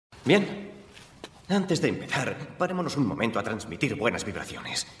Bien. Antes de empezar, parémonos un momento a transmitir buenas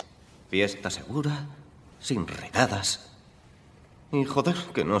vibraciones. Fiesta segura, sin redadas. Y joder,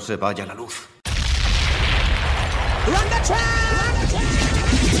 que no se vaya la luz. Run the track!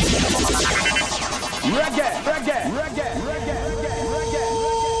 Reggae, reggae, reggae, reggae, reggae, reggae.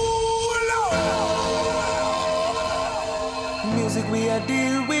 Music we are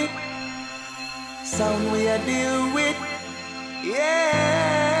deal with, sound we are deal with,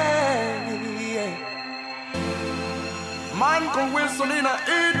 yeah, yeah. Man can whistle in a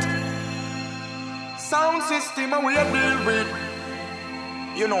hit, sound system we are deal with.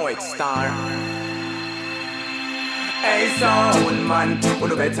 You know it's star. Hey sound man, we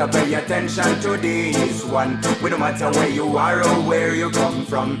no better pay attention to this one. We no matter where you are or where you come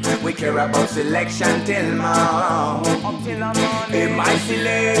from, we care about selection till now. Hey my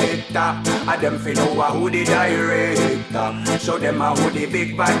selector, I them fi know who the director. Show them who the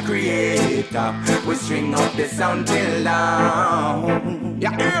big bad creator. We string up the sound till now.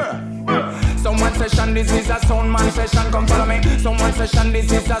 Yeah. Someone session, this is a sound man session. Come follow me. Someone session,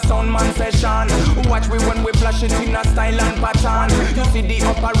 this is a sound man session. Watch we when we flash it in a style and pattern. You see the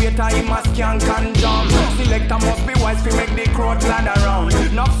operator, he must skank and jump. Selector must be wise to make the crowd glad around.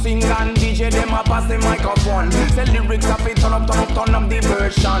 Not sing and DJ, them a pass the microphone. Say lyrics up, it turn up the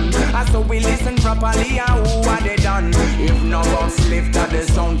version. And so we listen properly and who are they done? If no box lift, that the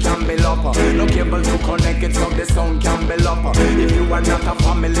sound can be up. No cable to connect it so the sound can be up. If you are not a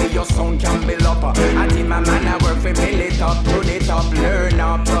family, your sound can be up. I think my man I work for build it up, put it up, learn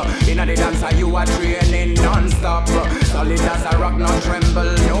up. In the dance you are training non-stop. Solid as a rock, no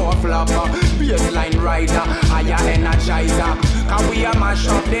tremble, no flop. Baseline rider, higher energizer. Can we a mash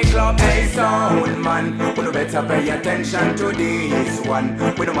up the club? Hey sound man, we no better pay attention to this one.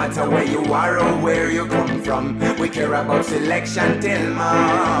 We no matter where you are or where you come from, we care about selection till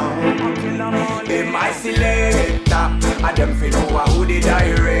now. Hey my selector, I them fi know who the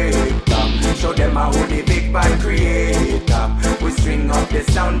director. Show them who the big bad creator. We string up the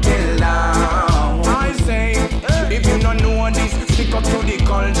sound till now. I say, if you don't know this, stick up to the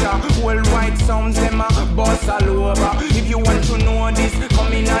culture. Worldwide sounds them a boss all over. If you want to know this,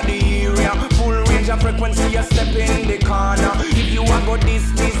 come in at the area. Full range of frequency, you step in the corner. If you want go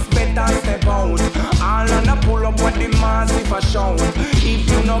this better step out. All on a pull up what the massive a shout. If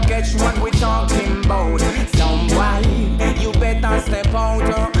you no catch what we talking about, somebody you better step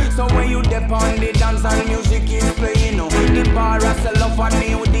out. So when you dip on the dance and music is playing, the bar a sell off a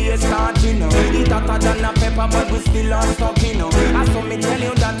new day starting. It hotter than a pepper but we still are stuck, I saw me tell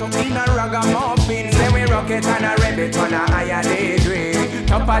you that in a ragamuffin, say we rock it and a rabbit on a higher degree.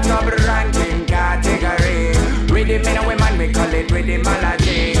 Top a top ranking category. Rhythm in a way man, we call it rhythm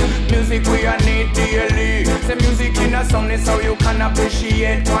melody. Music we a need daily. Say music in a song is how you can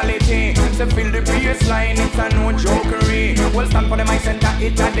appreciate quality. Say feel the bass line, it's a no jokery. Well stand for the mic center,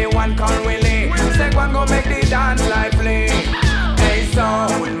 it a the one called Willie. Say go make the dance lively. Hey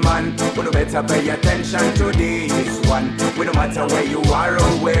sound man, we no better pay attention to this one. We no matter where you are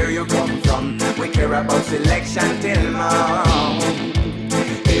or where you come from, we care about selection till now.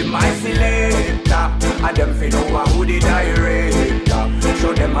 Hey my selector, I them fi know who the director.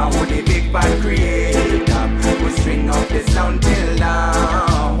 Show them who the big bad creator. We string up the sound till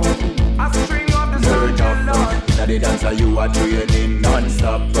now. I string up the sound till now. Inna the dancer you are training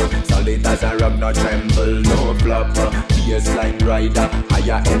non-stop. Solid as a rock, no tremble, no flop. Baseline rider,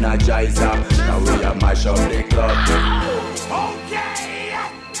 higher energizer. Now we a mash up the club. Okay.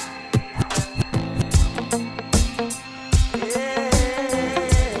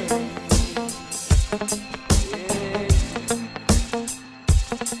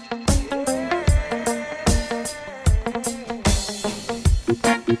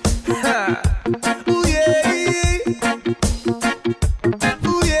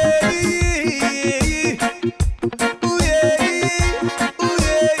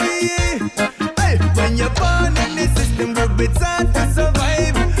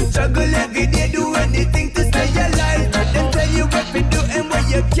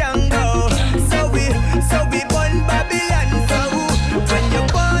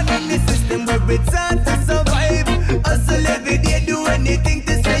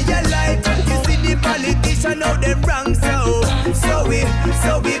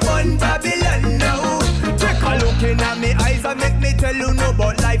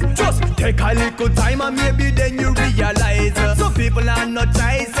 Take a little time and maybe then you realize some people are not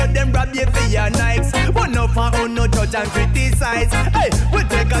nice, so them rob you for your nikes. But no for own, no judge and criticize. Hey, we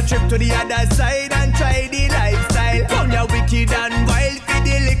take a trip to the other side and try the lifestyle. Come ya wicked and wild for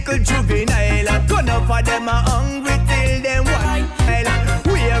the little juvenile. Gonna for them are hungry till them wild.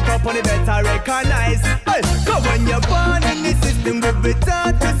 Wake up recognize. Hey, cause when you're born in the system, we'll be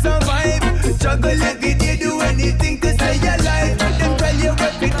taught to survive. Juggle every day, do anything to stay alive. Them tell you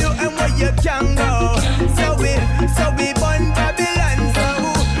what to do and where you can go. So we born Babylon. So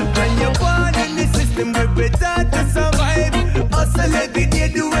when you're born in the system, we'll be taught to survive. Hustle every day,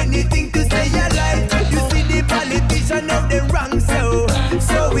 do anything to stay alive. You see the politician of the wrong, so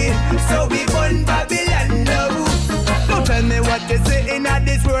we born Babylon now. Don't tell me what they say in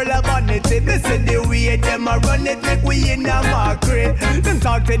this world of vanity. They say the way them a run it, make we in a market. Them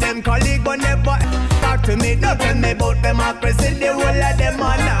talk to them colleague, but never talk to me. Don't tell me about democracy, the whole of them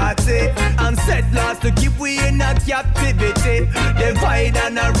are Nazi. I'm set laws to keep we in a captivity. Divide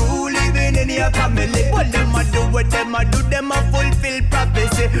and a rule even in your family. What them a do, what them a do, them a fulfill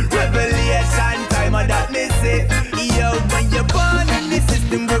prophecy. Revelation time, and that me say. Yo, when you're born in the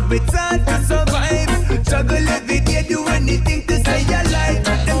system, we'll be taught to survive. Juggle every day, do anything to stay alive.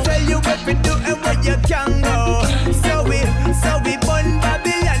 Them tell you what to do and where you can go. So we born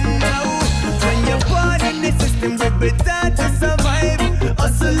Babylon now. When you're born in the system, we'll be taught to survive.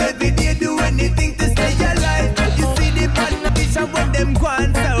 Hustle every day, do anything to stay alive. You see the politician when them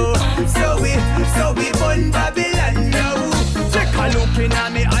gone so we born Babylon now. Take a look in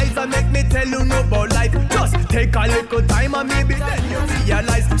at me eyes and make me tell you no about life. Just take a little time and maybe then you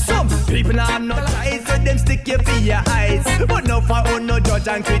realize some people are not eyes, so them stick you for your eyes. But no for own, no judge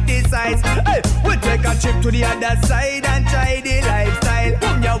and criticize. Hey, we take a trip to the other side and try the lifestyle.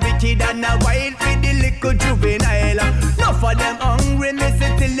 Come you're wicked and a wild for the little juvenile. No for them hungry, miss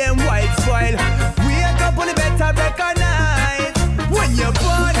it till them white spoil. Wake up on the better recognize. When you're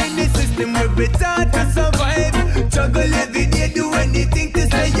born in the system, we'll be taught to survive. Juggle every day, do anything to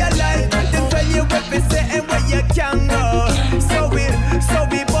stay alive. Them tell you what to say and where you can go. So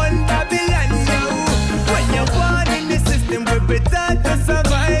we born Babylon now. When you're born in the system, we'll be taught to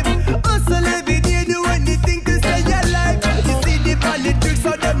survive. Hustle every day, do anything to stay alive. You see the politics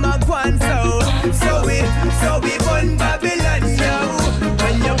of them are gone so we born Babylon now.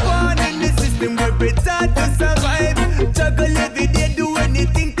 When you're born in the system, we'll be taught to survive. Juggle every day, do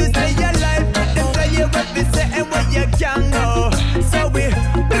anything to stay alive. Them tell you what to say and where you can go. So we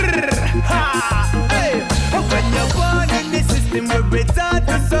hey. When you're born in the system, we'll be taught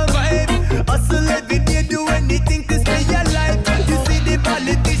to survive. Hustle every day, do anything to stay alive. You see the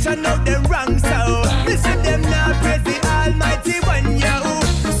politician of the wrong, so listen them now, praise the Almighty one, yo.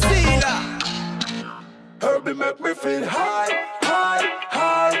 See that? Herbie make me feel high.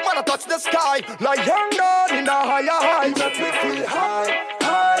 Wanna touch the sky like young down in a higher high. Make me feel high.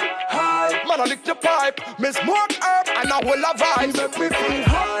 Man, I lick the pipe, me smoke herb and I will a vibe. Make me feel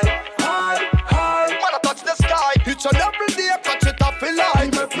high. Wanna touch the sky, each and every day, catch it off in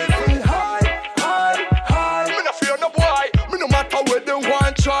line. Make me feel high. Me no fear no boy, me no matter where they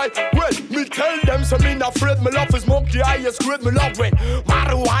want try. Well, me tell them so me not afraid. Me love is smoke the highest grade. Me love when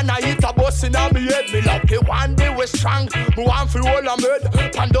marijuana hit a bus in me head. Me love the one day we strong. Me want for all I'm head.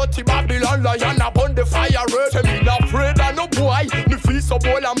 Pandoti Babylon lion upon the fire red. Say me not afraid of no boy. Me feel so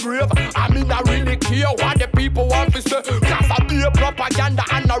bold and brave. I mean I really care what the people want to say. Cause I be a propaganda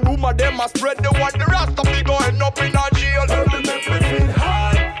and a rumor them a spread. They want the rest of me go end up in a jail. Make me feel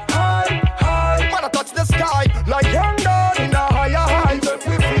high. Wanna touch the sky like young down in a higher high. Make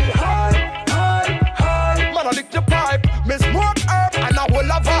me feel high. Man I lick the pipe, me smoke herb and I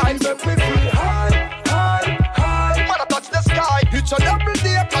will a vibe. Make me feel high. Wanna touch the sky, each and every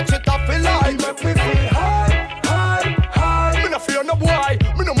day catch it off in line. Make me feel high. Me no fear no boy,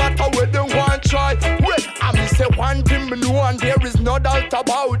 me no matter where they want try. Well, I me say one thing me know and there is no doubt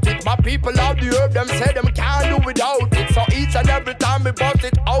about it. My people out the herb, them say them can't do without it. So each and every time me bust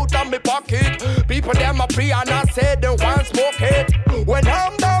it out of me pocket, people them a pray and I say they want smoke it. When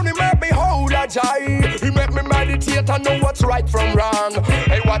I'm down, it make me hold a joy. He make me meditate and know what's right from wrong.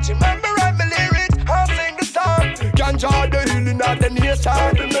 Hey, watch him memorize me lyrics and sing the song. Ganja the healing of the nation.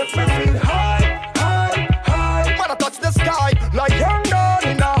 It make me feel high. Wanna touch the sky like young down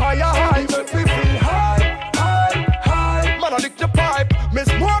in a higher high. Make me feel high. Man I lick the pipe, me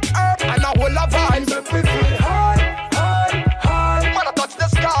smoke herb and I will a vibe. Make me feel high. Wanna touch the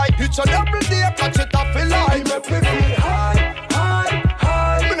sky, each and every day catch it off in line. Make me feel high.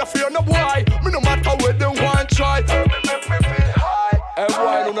 Me no fear no boy, me no matter where they want try. Make me feel high.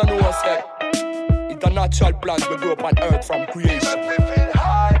 Everyone who know us, it's a natural plant we grow up on earth from creation. Make me feel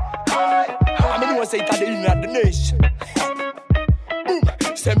high. I mean, you say it's the inner of the nation.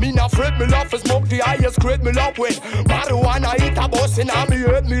 Say me not afraid, me love to smoke the highest grade. Me love when marijuana hit a bus in me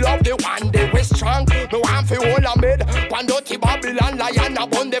head. Me love the one day we strong. Me want for all I made. Pandoti Babylon lion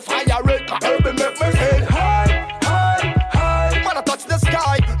upon the fire red. Help me make me feel high. Wanna touch the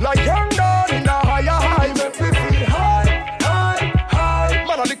sky like young down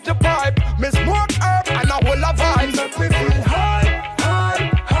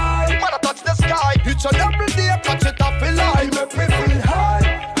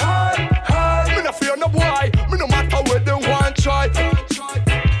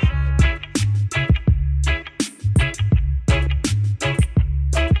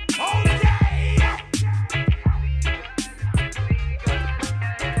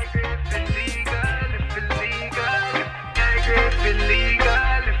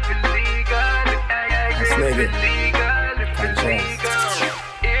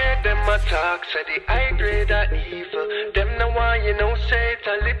Hear them attack, say the high grade are evil. Them no one you know say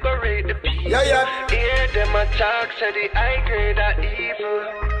to liberate the people. Hear them attack, say the high grade are evil.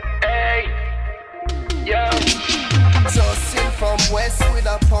 Hey, yo. Just in from west with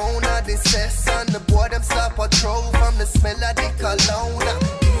a pound of the cess. And the boy them stop a throw from the smell of the cologne.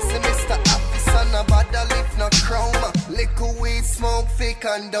 Easy Mr. Officer, no bother lift no chrome. Liquor weed smoke thick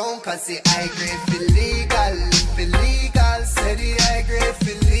and down. Cause the high grade feel legal, illegal. Say the high grade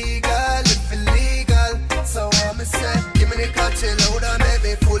feel legal, illegal. So I'ma say, give me the catch it load and make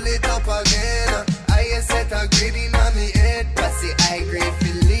me pull it up again. I set a grid in on me head. Cause the high grade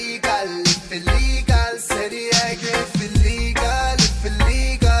feel legal, illegal. Say the high grade feel legal,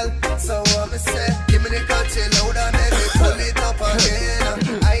 illegal. So I'ma say, give me the catch it load and make me pull it up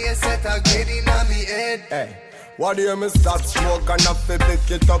again. I set a grid in on me head. Hey. What do you me start smoke and have to pick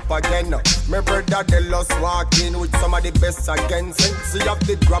it up again? My brother they lost walking with some of the best again. Since you have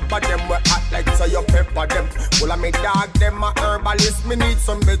the grab of them, we act like so you pepper them. Well, I me dog them a herbalist, me need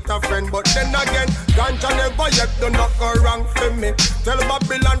some better friend. But then again, ganja never yet do not go wrong for me. Tell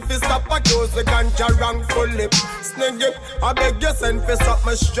Babylon fi stop a dose the ganja wrongfully. Snake it, I beg you send fi stop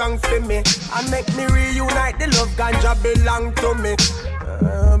me strong for me. And make me reunite the love ganja belong to me.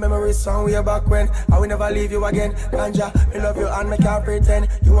 Memory song way back when I will never leave you again. Ganja, me love you and me can't pretend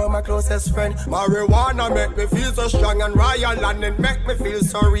you are my closest friend. Marijuana make me feel so strong and royal, and it make me feel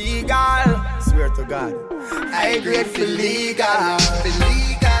so regal. Swear to God, I grade for legal,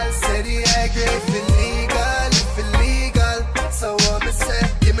 illegal. Say the I grade for legal, illegal. So what me say?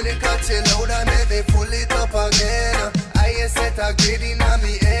 Give me the catch it loud and make me pull it up again. I set a grade in on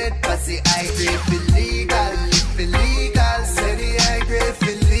me head. Cause the I grade for legal, illegal. Say the I grade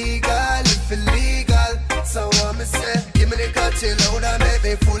for legal, illegal. So what me say? Give me the catch it loud and make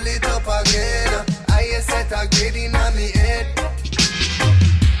me pull it up again. I set a grade in on me head.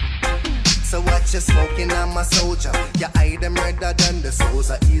 So what you smoking, I'm a soldier. Your eye them redder than the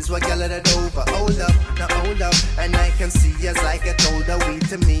Sousa. Ease what you let it over. Hold up, now hold up. And I can see as I get older. Weed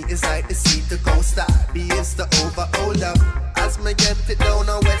to me is like the sea to coaster. B is the over, hold up. As me get it down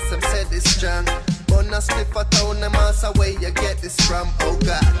on west, I'm said it's strong. Wanna split a town, them ask where you get this from. Oh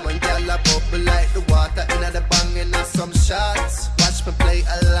God, when y'all a bubble like the water in the bang in some shots. Watch me play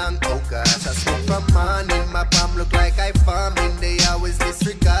along, oh gosh. I smoke from morning, my palm look like I farming. They always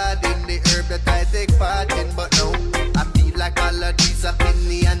disregarding the herb that I take part in. But no, I feel like all of these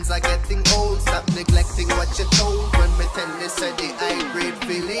opinions are getting old. Stop neglecting what you told when me tell you say the high grade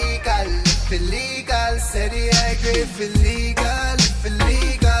feel legal, illegal. Say the high grade feel legal,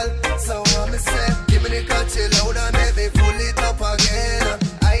 illegal. So I'ma say, give me the catch it loud and make me pull it up again.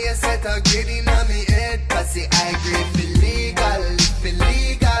 I set a grade in on me head. Cause the high grade feel legal,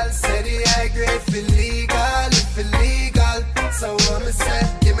 illegal. Say the high grade feel legal, illegal. So I'ma say,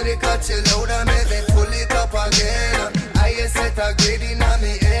 give me the catch it loud and make me pull it up again. I set a grade in on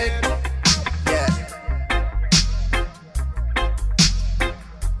me head. Yeah.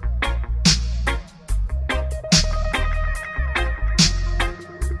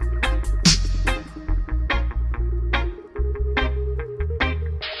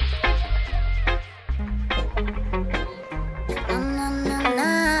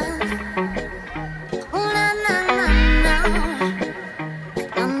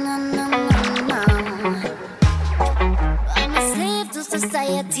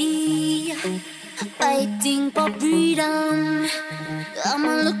 Fighting for freedom. I'm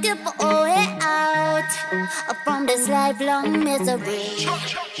looking for a way out from this lifelong misery.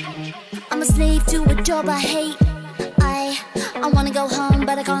 I'm a slave to a job I hate. I wanna go home,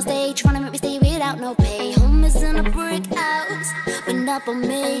 but I can't stay. Trying to make me stay without no pay. Home is in a brick house, but not for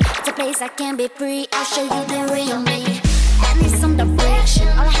me. It's a place I can be free. I'll show you the real me. I need some direction.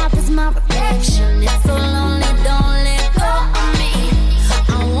 All I have is my reflection. It's so lonely, don't let go of me.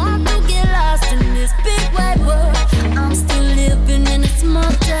 I want to get lost in this big wide world. I'm still living in a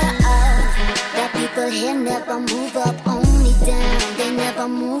small town. That people here never move up, only down. They never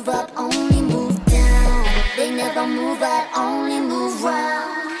move up, only move down. They never move out, only move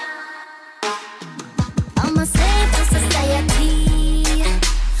round. I'm a slave to society,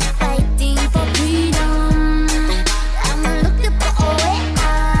 fighting for freedom. I'm looking for a way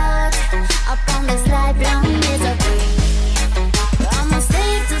out from this lifelong misery. I'm a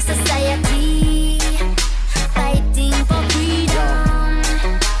slave to society, fighting for freedom.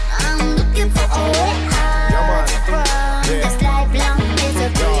 I'm looking for a way out from this lifelong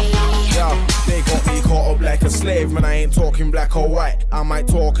misery. They got me caught up like a slave, man. I ain't talking black or white. I might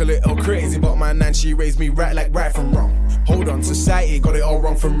talk a little crazy, but my nan, she raised me right like right from wrong. Hold on, society got it all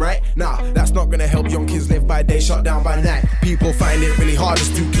wrong from right. Nah, that's not gonna help young kids live by day, shut down by night. People find it really hard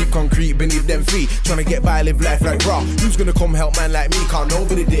to keep concrete beneath them feet. Trying to get by, live life like raw. Who's gonna come help man like me? Can't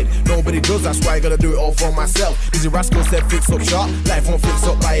nobody did, nobody does. That's why I gotta do it all for myself. Busy rascals said fix up shop, life won't fix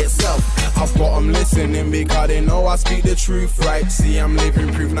up by itself. I've got them listening because they know I speak the truth, right? See, I'm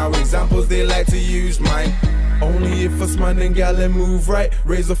living proof. Now examples they like to use mine. Only if us man and gal and move right.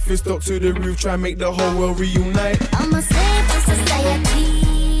 Raise a fist up to the roof, try and make the whole world reunite. I'm a slave to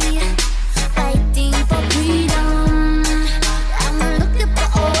society, fighting for freedom. I'm looking for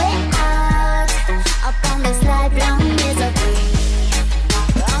a way out upon this lifelong misery.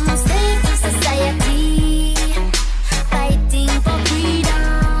 I'm a slave to society, fighting for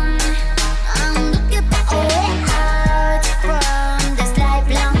freedom. I'm looking for a way out from this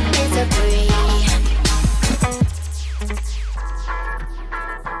lifelong misery.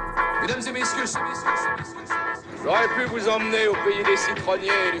 Mesdames et messieurs, j'aurais pu vous emmener au pays des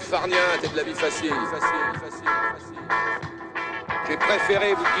citronniers et du farniente et de la vie facile. J'ai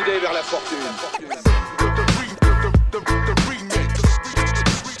préféré vous guider vers la fortune.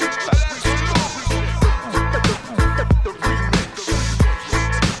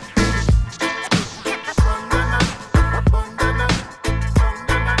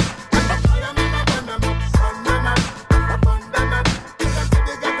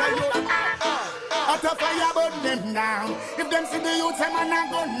 If them see the youth, them and I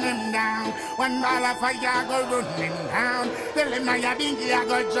gun them down. One ball of fire go run them down. Tell them now you bingy, I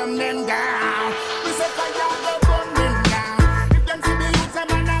go jump them down. We say fire go burn them down. If them see the youth,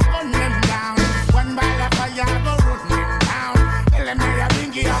 them and I gun them down. One ball of fire go run them down. Tell them now you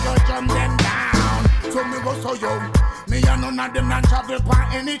bingy, I go jump them down. So me go so young. Me and none of them not travel on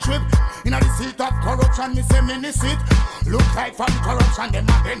any trip. In the seat of corruption, me say many sit. Look like from corruption, them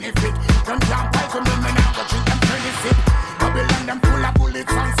a benefit. Them can't fight to me, me now go drink them sip. Babylon them full of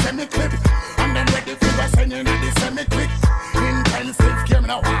bullets and semi-clip. And then ready for the sending of the semi-quick. Intensive game,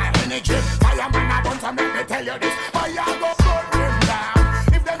 no high energy. Fireman a bunch and make me tell you this. Fire go burn them down.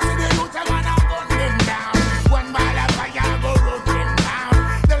 If them see the youth, them wanna gun them down. One ball of fire go run them down.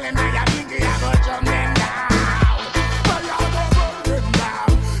 Tell them now you biggie, I go jump them down. Fire go burn them down.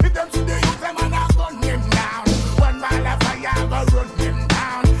 If them see the youth, them wanna gun them down. One ball of fire go run them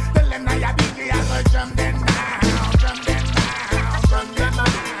down. Tell them now you biggie, I go jump them down.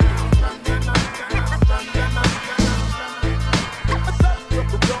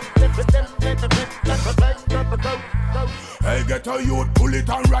 Hey, get a youth, bullet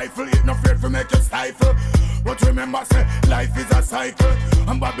and rifle. It no afraid to make you stifle. But remember, say, life is a cycle.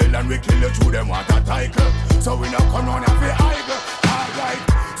 And Babylon, we kill you through them water cycle. So we no come on and we idle. Alright.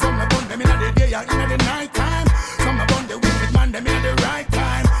 Some of them in the day and in the night time. Some of them the wicked man, them in the right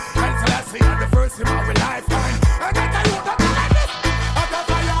time. And so that's the first in our lifetime. I get a youth, I like this. Out of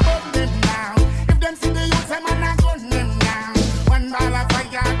fire, burn them down. If them see the youth, them and I gun them down. One ball of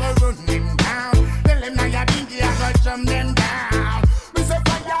fire, go run them down. Tell them now you bingy, I go jump them down. Me say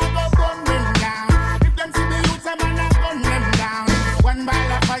fire, go burn them down. If them see the youth, them and I gun them down. One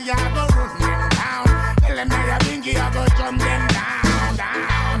ball of fire, go run them down. Tell them now you bingy, I go jump them down,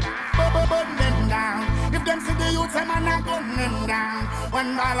 down. Burn them down. If them see the youth, them and I gun them down.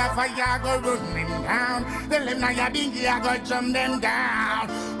 One ball of fire, go run them down. Tell them now you bingy, I go jump them down.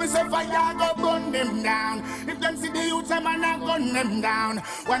 Me say fire, go burn them down. If them see the youth, them and I gun them down.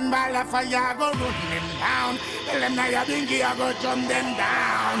 One ball of fire, go run them down. Tell them now you bingy, I go jump them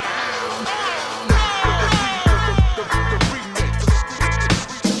down, down, down.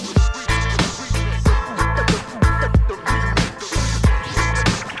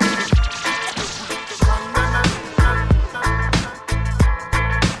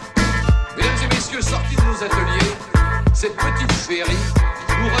 Sortie de nos ateliers, cette petite féerie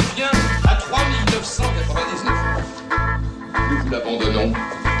nous revient à 3 999 francs. Nous vous l'abandonnons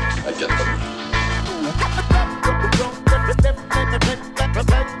à 4 000.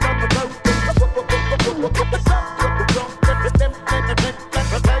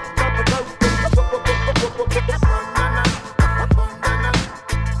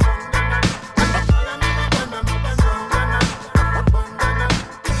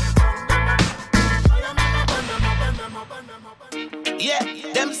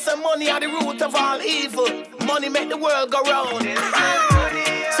 Money are the root of all evil. Money make the world go round.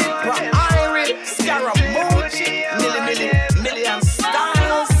 Irie, Scaramucci, million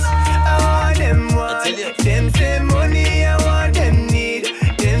styles. Oh, them want, them say money, I want them need.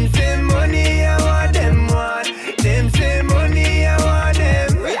 Them say money, I want them want. Them say money, I want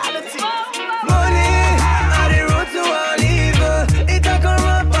them reality. Money are the root to all evil. It a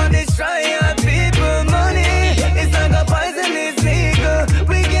corrupt and destroy our people. Money is not a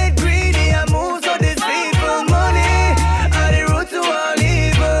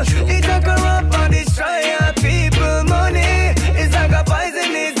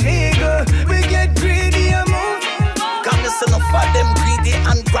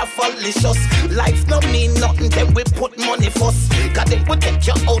malicious. Life no mean nothing, then we put money first. Cause then we take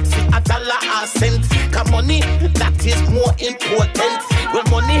your outfit a $1 a cent. Cause money, that is more important. Well,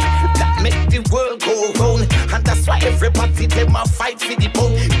 money, that make the world go round. And that's why everybody, them a fight for the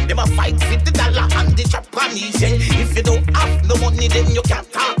pound. Them a fight for the dollar and the Japanese yen. If you don't have no money, then you can't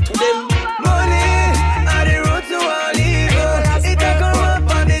talk to them. Money are the root to all evil. It a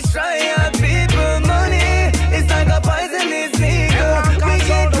corrupt and destroy our people. Money is like a poisonous needle. We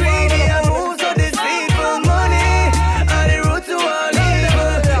get greedy and move to these people. Money are the root to all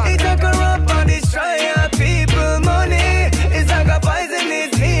evil. It a corrupt and destroy our people. Money is like a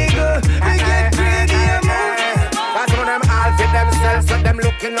poisonous needle. We get greedy and move. Cause some of them all fit themselves, so them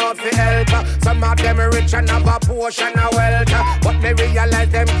looking out for help. Some of them rich and have a portion of wealth, but they realize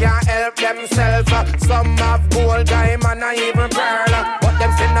them can't help themselves. Some have gold, diamond, and even pearl, but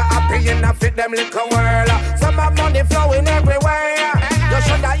them still not happy enough fit them little world. Some have money flowing everywhere. You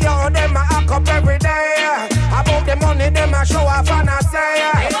should have yo them a hack up every day. About the money them a show off and a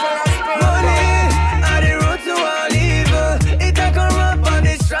say. Money are the root to all evil. It a corrupt and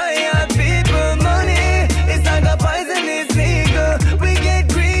destroy our people. Money is like a poisonous needle. We get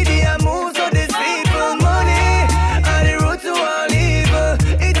greedy and move to these people. Money are the root to all evil.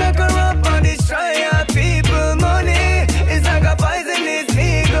 It a corrupt and destroy our people. Money is like a poisonous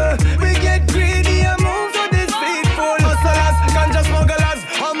needle. We get greedy and move to these people. Hustlers, ganja smugglers,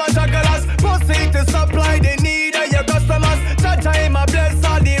 how much jugglers, proceed to supply the need of your customers. Cha-cha him a bless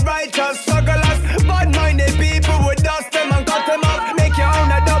all the righteous strugglers. Bad-minded people would dust them and cut them off. Make your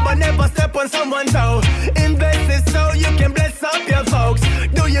own a double, never step on someone's toe. Invest it so you can bless up your folks.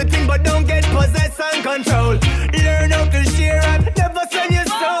 Do your thing but don't get possessed and control. Learn how to share and never send your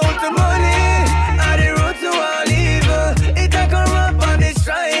soul to money. Are the root to all evil. It a corrupt and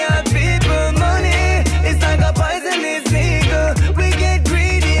destroy our people. Money is like a poisonous needle. We get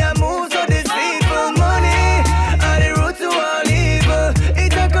greedy and move to these people. Money are the root to all evil.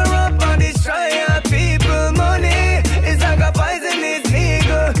 It a corrupt and destroy our people. Money is like a poisonous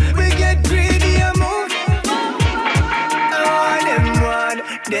needle. We get greedy and move.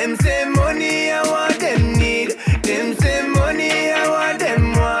 Them say money, I want them need. Them say money, I want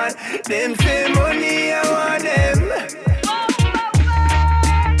them want. Them say money, I want them.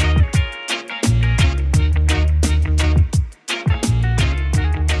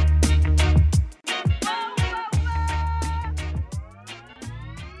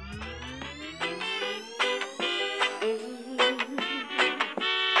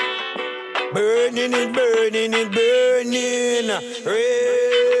 Burning it, burning it, burning.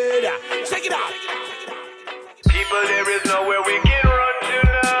 Red. Check it out. People, there is nowhere we can run to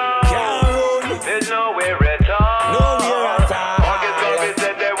now. Can't run. There's nowhere at all. Nowhere at all. August always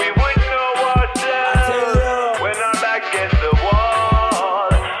said that we wouldn't know ourselves when our back against the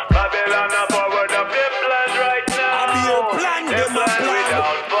wall. Babylon are forward of their plan right now. I'll be your plan, their them a plan plan.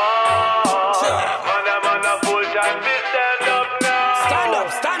 without fall. Man, a full time to stand up now. Stand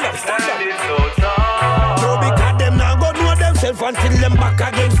up, stand up, stand up. Standing so tall. No, because them now go know themselves until them back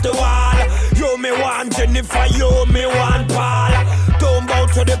against the wall. You me want Jennifer, you me want Paul. Don't bow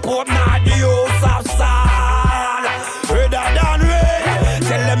to the Pope, not the house of Saul. Rather than red,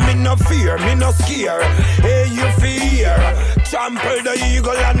 tell them me no fear, me no scare. Hey, you fear, trample the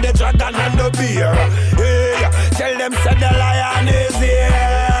eagle and the dragon and the bear. Hey, tell them say the lion is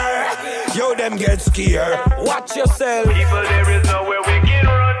here. Yo, them get scared. Watch yourself. People, there is nowhere we can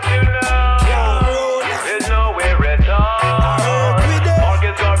run to now. Can't run. There's nowhere at all.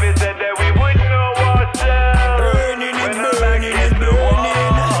 August Garvey said that we wouldn't know ourselves. Burning it, when our back burning it, against the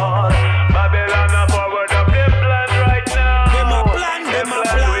burning. wall. Babylon are forward of their plan right now. Them a plan, them a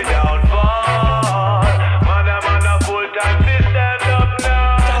plan. Without fall. Man a full time to stand up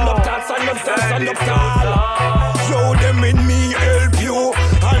now. Stand up tall, stand up tall, stand up tall. Yo, them in me help you,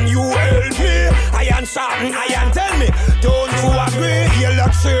 and you help me. Iron sharpen, iron tell me. Don't you agree? You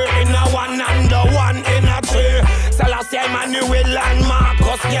look sure in a one and the one in a three. Selassie, Emmanuel and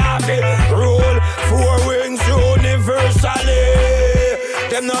Marcus Garvey. Roll 4 wings universally.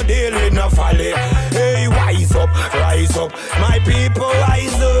 Them no deal with no folly. Hey, rise up, my people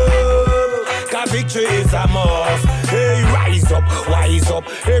rise up. Cause victory is a must. Hey, rise up,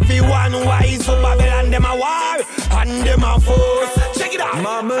 everyone wise up. Babylon them a war, and them a force. Check it out.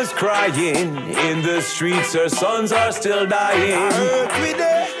 Mama's crying in the streets, her sons are still dying.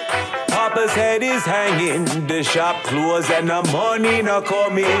 Papa's head is hanging, the shop closed and the money not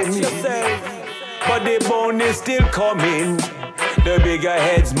coming. But the bone is still coming. The bigger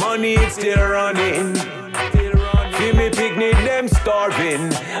heads money it's still running. Feel me picnic them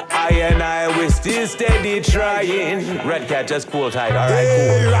starving. I we still steady trying. Red Cat just cool tight, alright,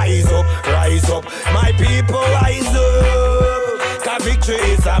 cool. Rise up, my people rise up. Cause victory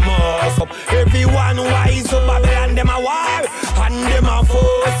is a must. Everyone rise up, Babylon them a war and them a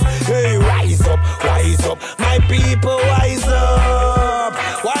force. Hey, rise up, my people rise up.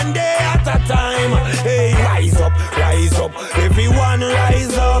 One day at a time. Hey, rise up, everyone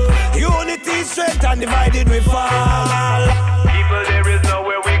rise up. Unity, strength, and divided we fall. People, there is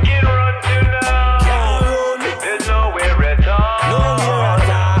nowhere we can run to now. Can't run. There's nowhere at all.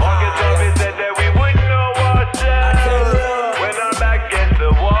 August of it said that we wouldn't know ourselves when our back against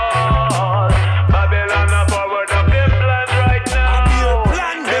the wall. Babylon are forward of their plans right now.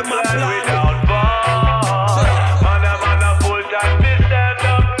 Their plans without fall. Man a full time to stand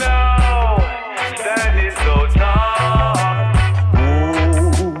up now. Standing so tall.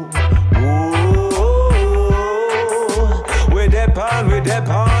 We're dep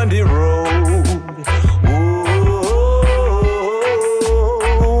on the road.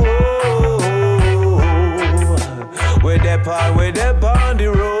 We're dep on the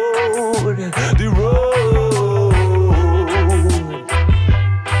road. The road.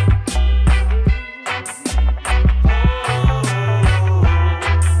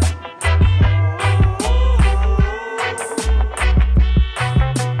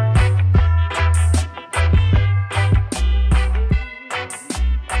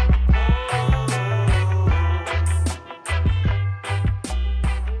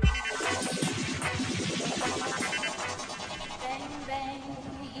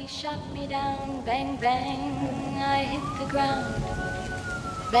 Bang, bang, I hit the ground.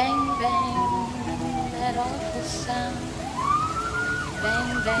 Bang, bang, that awful sound.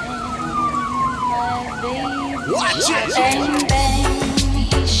 Bang, bang, my baby. Watch it! Bang, bang,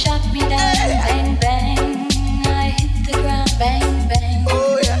 he shot me down. Bang, bang, I hit the ground. Bang, bang,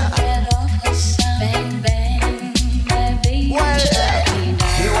 oh, yeah. That awful sound. Bang, bang, my baby shot me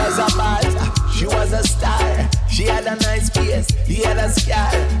down. He was a buzz, she was a star. She had a nice face, he had a scar.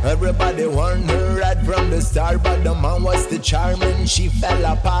 Everybody warned her right from the start, but the man was the charm and she fell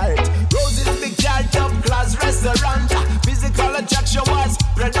apart. Rose's big jar, top class restaurant. Physical attraction was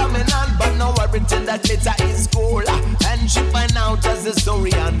predominant, but now everything that glitter is cool. And she find out as the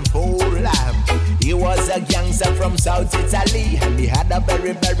story unfold. He was a gangster from South Italy, and he had a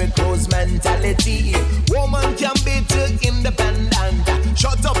very, very close mentality. Woman can be too independent.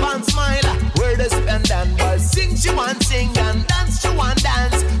 Shut up and smile, where the spendant was. Sing she want sing and dance she want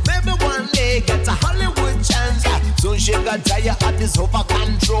dance. Maybe one day get a Hollywood chance. Soon she got tired of this over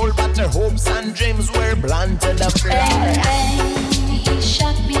control, but her hopes and dreams were blunt to the floor. Bang, bang, he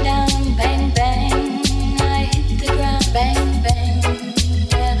shot me down. Bang, bang, I hit the ground. Bang, bang,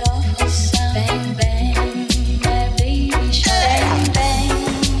 that awful sound. Bang, bang, my baby shot. Bang, bang,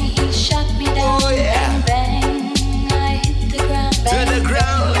 he shot me down. Oh, yeah. Bang, bang, I hit the ground. Bang, to the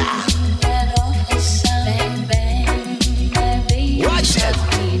ground. That awful sound. Bang, bang, my baby shot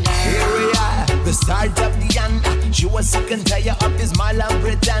me down. Here we are, the start of the end. She was sick and tired of this smile and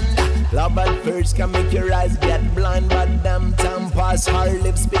pretend. Love at first can make your eyes get blind, but damn time pass, her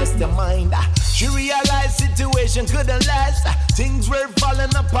lips space to mind. She realized situation couldn't last. Things were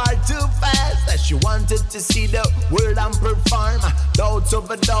falling apart too fast. She wanted to see the world and perform. Doubts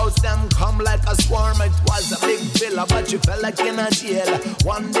over doubts, them come like a swarm. It was a big villa, but she felt like in a jail.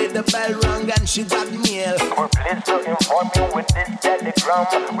 One day the bell rang and she got mail. We're pleased to inform you with this telegram.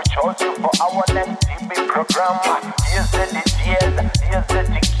 We chose you for our next TV program. Here's the details, here's the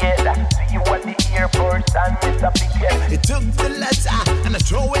ticket. See you at the airport and Mr. Pickett. It took the letter and I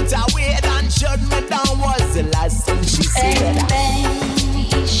throw it away and shut me down was the last thing she said. Bang, bang,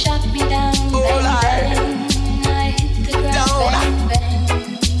 he shot me down. Bang, bang, I hit the ground. Bang,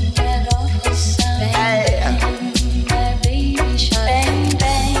 bang, that awful sound. Bang, bang, my baby shot. Bang,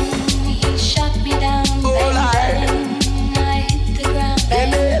 bang, he shot me down. Bang, bang, I hit the ground.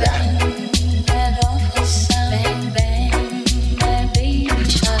 Bang, bang, that awful sound. Bang, bang, my baby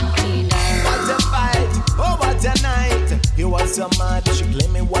shot me down. What a fight, oh what a night. He was so mad, she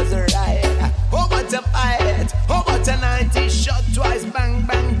claimed it was a riot. Oh what a fight, oh what a night. He shot twice, bang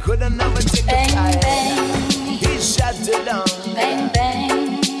bang, couldn't never take the fight. He shot her down. Bang,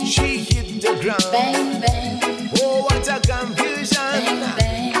 bang, she hit the ground. Bang, bang, oh what a confusion. Bang,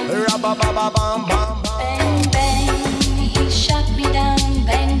 bang, Rabba-ba-ba-bam, bam, bam. Bang, bang, he shot me down.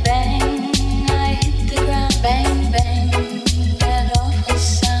 Bang, bang, I hit the ground. Bang, bang, that awful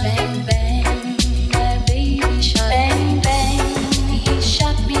sound. Bang, bang, my baby shot. Bang, bang, he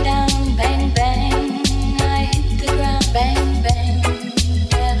shot me down. Bang, bang, I hit the ground. Bang, bang,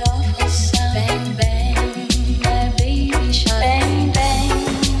 that awful sound. Bang, bang, my baby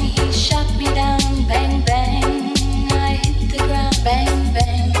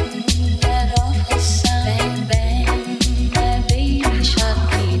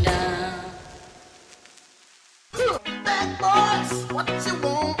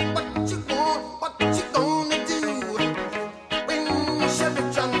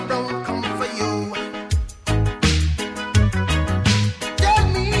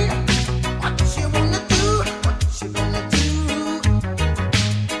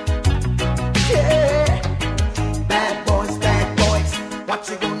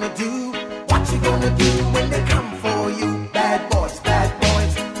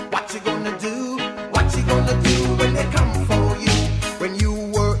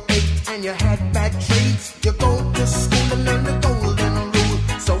when you had bad traits. You go to school and learn the golden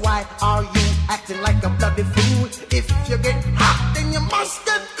rule. So why are you acting like a bloody fool? If you get hot, then you must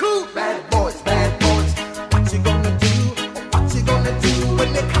get cool. Bad boys, what you gonna do? What you gonna do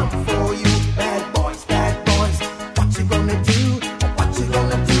when they come for you? Bad boys, what you gonna do? What you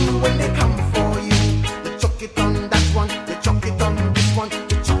gonna do when they come for you? You chuck it on that one, you chuck it on this one,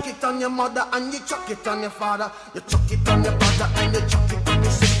 you chuck it on your mother and you chuck it on your father, you chuck it on your brother and you chuck it on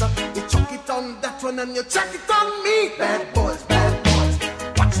your sister, you chuck it on that one and you chuck it on me. Bad boys,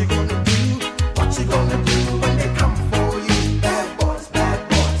 what you gonna do? What you gonna do when they come for you? Bad boys,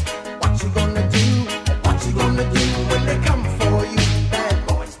 what you gonna do? What you gonna do when they come for you? Bad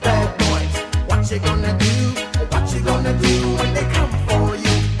boys, what you gonna do? What you gonna do when they come for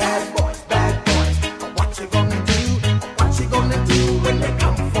you? Bad boys, what you gonna do? What you gonna do when they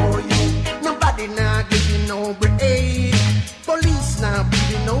come for you? Nobody now give you no break. Police now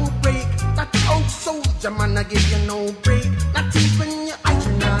give you no break. That old soldier man I give you no break. Not even your eyes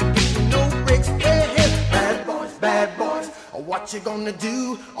now give you no breaks. Hey, bad boys, what you gonna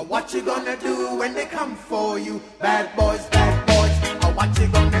do? What you gonna do when they come for you? Bad boys, what you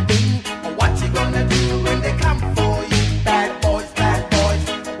gonna do? What you gonna do when they come for you? Bad boys,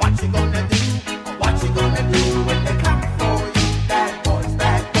 what you gonna do? What you gonna do when they come for you? Bad boys,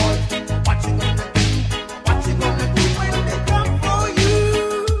 what you gonna do? What you gonna do when they come for you?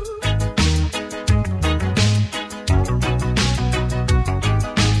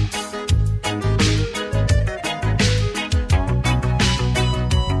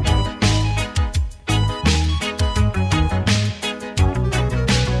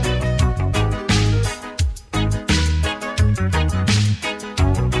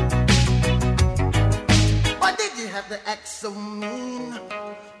 The act so mean.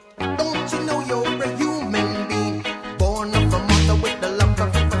 Don't you know you're a human being, born of a mother with the love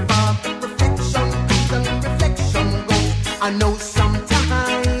of a father? Reflection comes and reflection goes. I know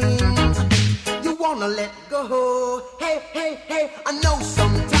sometimes you wanna let go. Hey, I know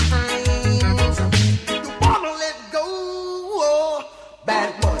sometimes you wanna let go. Bad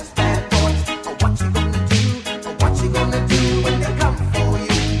boys, what you gonna do? What you gonna do when they come for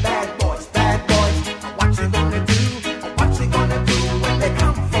you? Bad boys, what you gonna do?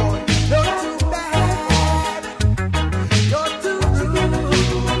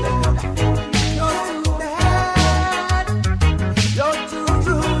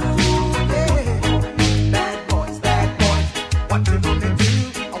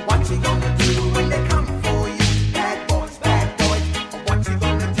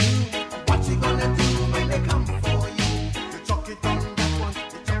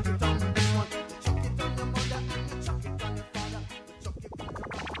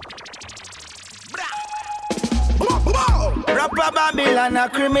 Babylon a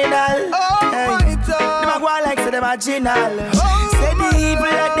criminal. Hey, them a go like say them a general. Say the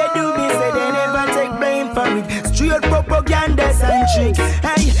evil that they do me, say they never take blame for it. Straight propaganda centric.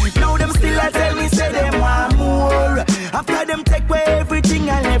 Hey, now them still a tell me say them want more. After them take away everything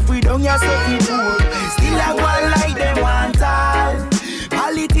and left we down your so people. Still a go like them want all.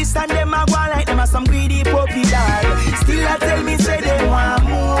 Politics and them a go like them a some greedy puppy doll. Still a tell me say they want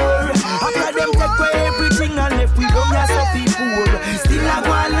more. After them take away everything and left we down your so people. Still a go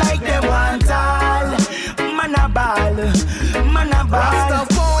like them want all. Man a ball.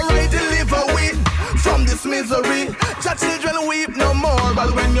 Rastafari deliver we from this misery. Your children weep no more,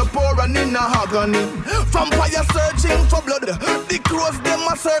 but when you're poor and in a agony. Vampire searching for blood. The crows them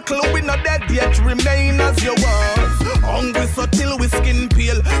a circle. We not dead yet remain as you was. Hungry so till we skin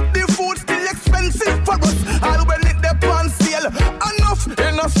peel. The food still expensive for us. All when it upon sale. Enough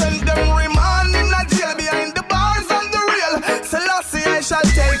innocent them remand in a jail behind the bars and the rail. Selassie I shall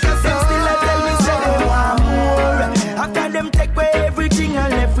take us on. Still a tell me say they want more. After them take away everything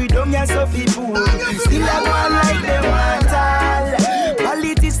and left we don't get so people. Still a one like them want all.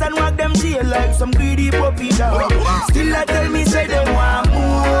 Politicians walk them jail like some greedy puppy dog. Still a tell me say they want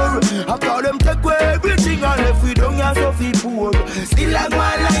more. After them take away everything and left we don't get so people. Still a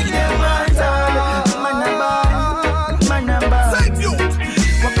one like them want all. Man a bad.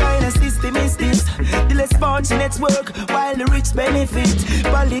 What kind of system is this? The less fortunate work while the rich benefit.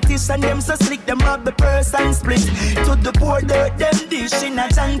 Politicians them so slick, them rob the purse and split. To the poor dirt them dish in a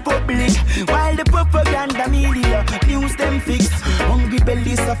giant public. While the propaganda media news them fix. Hungry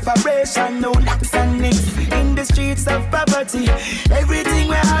belly sufferation, no knocks and nicks. In the streets of poverty, everything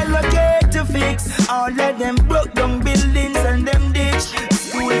we allocate to fix. All of them broke down buildings and them ditch.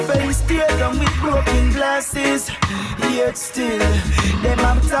 School face tear down with broken glasses, yet still them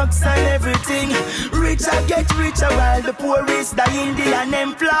have tax and everything. Richer get richer while the poorest die in the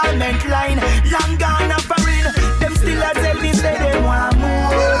unemployment line. Long gone and foreign, them still a tell me say they want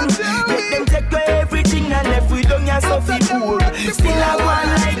more. Let them take away everything and left we don't have so poor. Still I want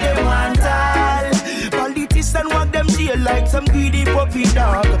like they want all. Politicians walk them jail like some greedy puppy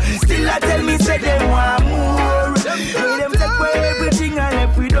dog. Still I tell me say they want more. Let them take away everything and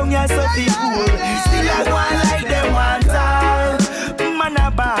left we don't have so poor. Still I want like they want all. Man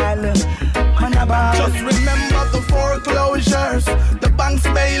a ball, man a ball. Just remember the foreclosures, the bank's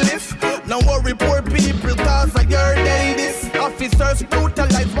bailiff. No worry poor people cause of your day this. Officers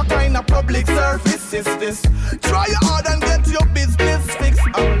brutalize, what kind of public service is this? Try hard and get your business fixed.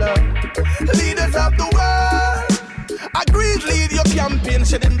 Oh Lord, leaders of the world, agreed lead your campaign,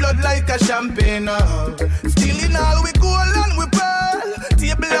 shedding blood like a champagne. Stealing all we gold and we pearl.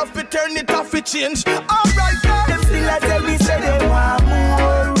 Table off, we turn it off, we change. Alright, them still a tell me say they want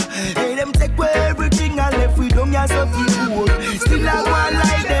more. Hey, them take away everything and left we don't have so poor. Still I want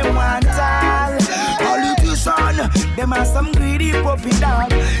like them want all. Politician, them are some greedy puppy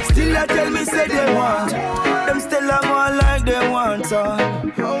dog. Still I tell me say they want. Them still I want like they want all.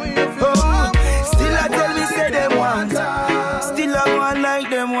 Oh, still I tell me say they want. Still I want like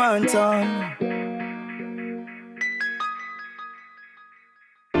them want all.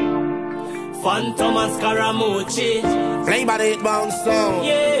 Phantom and Scaramucci, play by the 8-bound sound.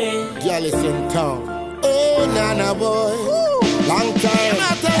 Yeah, girl is in town. Oh, Nana boy, long time.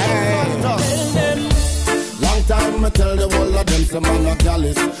 Hey. Long time I tell the whole of them some man a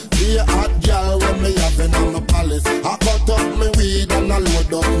gallus. Be a hot gal when me having on my palace. I cut up me weed and I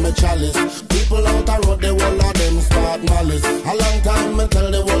load up my chalice. People out the road, the whole of them start malice. A long time I tell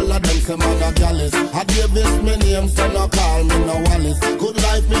the whole of them some man a gallus. I Davis me name, so no call me no Wallace. Good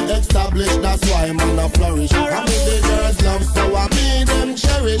life me established, that's why man a flourish. I mean the girls love, so I mean them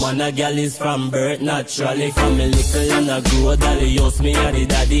cherish. Man a gal is from birth naturally. From me little and a grow dolly. Use me a the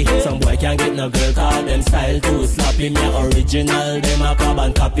daddy. Some boy can't get no girl cause them style too sloppy. Me original, them a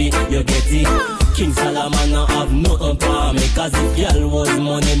carbon copy. You get it? King Solomon no have nothing for me. Cause if y'all was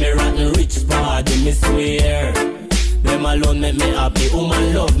money, me rotten rich party, me swear. Them alone make me happy.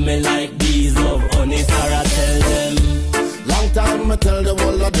 Woman love me like bees love honey. Sarah tell them. Long time I tell the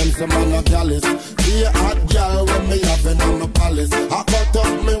whole of them some man a gallus. Be a hot gal when me having on my palace. I cut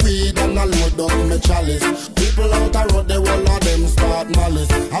up me weed and I load up my chalice. People out the road, the whole of them start malice.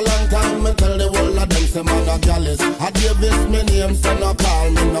 A long time I tell the whole of them some man a gallus. I Davis me name, so no call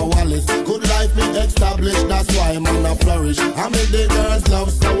me no Wallace. Good life me established, that's why man a flourish. I mean the girls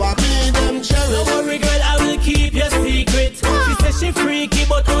love, so I mean them cherish. Don't worry girl, I will keep your secret. She says she freaky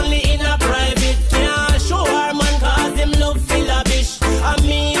but only in a private. Can't show her man cause him love feel a bish. I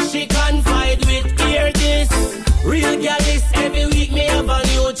mean she confide with, hear this. Real gal is every week me have a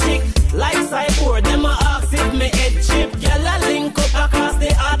new chick. Like Psyhard, them a ask if me head chip. Gal a link up across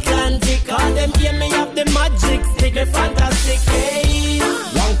the Atlantic. All them hear me have the magic stick, me fantastic, hey.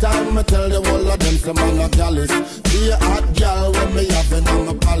 Long time I tell the whole of them some man a gallus. Be a hot gal when me having on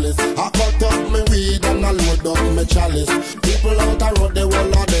my palace. I cut up me weed and I load up my chalice. People out the road, the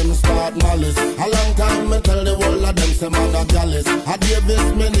whole of them start malice. A long time I tell the whole of them some man a gallus. I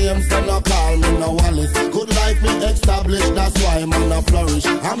Davis me name, so no call me no Wallace. Good life me established, that's why man a flourish.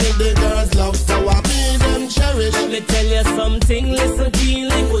 I mean the girls love, so I mean them cherish. Let me tell you something, listen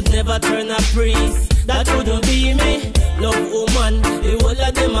keenly. Could never turn a priest, that wouldn't be me. Love woman, the whole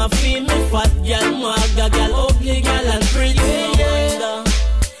of them a feel me. Fat gal, maga gal, ugly gal and pretty. Yeah.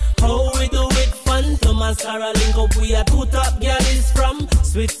 How we do it, Phantom and Sarah link up. We are two top gals from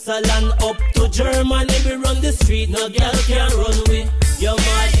Switzerland up to Germany. We run the street, no gal can run with. You're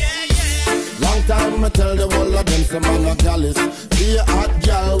mad. Long time I tell the whole of them some man a gallus. Be a hot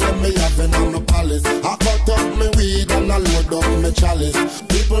gal when me having on my palace. I cut up me weed and I load up my chalice.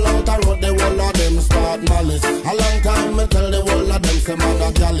 People out the road, the whole of them start malice. A long time I tell the whole of them some man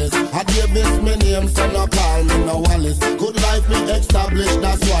a gallus. I Davis me name, so no call me no Wallace. Good life me established,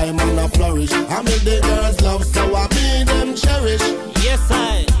 that's why man a flourish. I mean the girls love, so I mean them cherish. Yes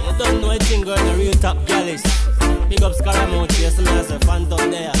I, you don't know a thing girl, a real top gallus. Big up Scaramucci, yes I say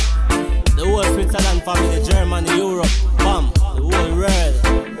Phantom there. The whole Switzerland family, Germany, Europe, bam, the whole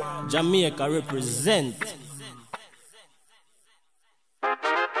world, Jamaica represent.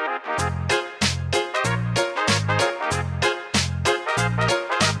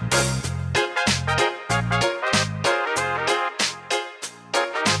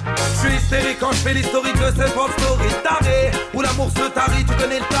 Je suis hystérique quand je fais l'historique de cette pop story tarée où l'amour se tarit, tu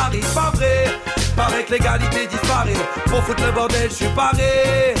connais le tarif, pas vrai. Paraît que l'égalité disparaît, pour foutre le bordel, je suis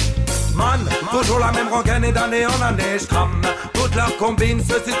paré. Man, toujours la même rengaine et d'année en année, je crame. Toutes leurs combines,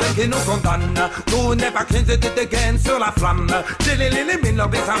 ce système qui nous condamne. Tout n'est pas clean, c'était des gains sur la flamme. J'ai les mines, leur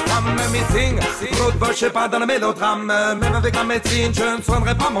bise infâme. Missing, road boy, je sais pas dans le mélodrame. Même avec la médecine, je ne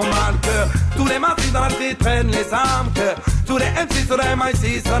soignerai pas mon mal. Que tous les mardis dans la street prennent les armes. Que tous les MC sur les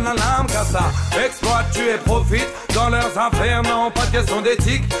MIC sonnent l'alarme. Car ça exploite, tu et profite. Dans leurs affaires, non, pas de question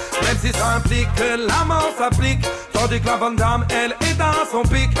d'éthique. Même si ça implique que la mort s'applique. Tandis que la bonne dame, elle est dans son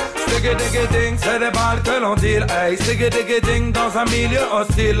pic. Stiggy-diggy-ding, c'est des balles que l'on deal. Hey, stiggy-diggy-ding dans un milieu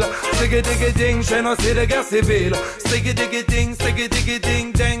hostile. Stiggy-diggy-ding, génocide et guerre civile. Stiggy-diggy-ding,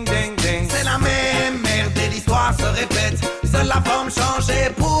 stiggy-diggy-ding, ding, ding, ding. C'est la même merde et l'histoire se répète. Seule la forme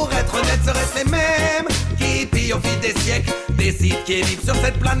changeait, pour être honnête, ce reste les mêmes. Qui pillent au fil des siècles, décident qui est libre sur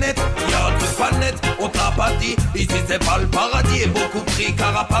cette planète. Y'a un truc pas net, on t'a pas dit. Ici c'est pas le paradis et beaucoup pris,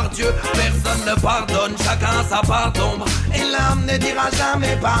 car à part Dieu, personne ne pardonne. Chacun a sa part d'ombre, et l'âme ne dira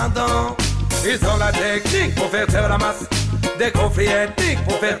jamais pardon. Ils ont la technique pour faire taire la masse. Des conflits ethniques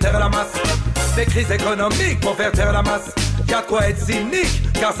pour faire taire la masse. Des crises économiques pour faire taire la masse. Y'a de quoi être cynique,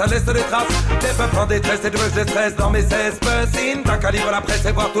 car ça laisse des traces. Des peuples en détresse et de stress dans mes 16 buzzines. D'un calibre la presse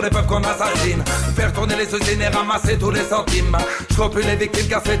et voir tous les peuples qu'on assassine. Faire tourner les usines et ramasser tous les centimes. Je crois plus les victimes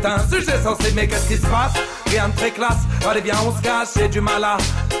car c'est un sujet sensible. Mais qu'est-ce qui se passe? Rien de très classe. Allez viens on se cache, j'ai du mal à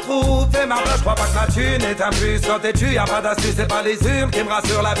trouver ma place. Je crois pas que la thune est un plus. Quand t'es tu, y'a pas d'astuce, c'est pas les urnes qui me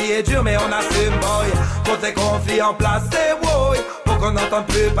rassurent. La vie est dure mais on assume boy. Contre les conflits en place c'est woy. Faut qu'on n'entende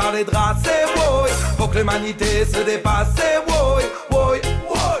plus parler de race c'est woy. Faut que l'humanité se dépasse c'est woy, woy,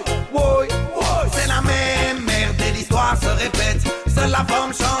 woy, woy, woy. C'est la même merde et l'histoire se répète. Seule la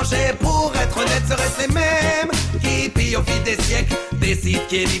forme changeait, pour être honnête, ce reste les mêmes. Qui pillent au fil des siècles, décident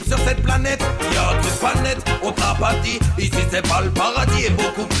qui est libre sur cette planète. Y'a un truc pas net, on t'a pas dit. Ici c'est pas le paradis et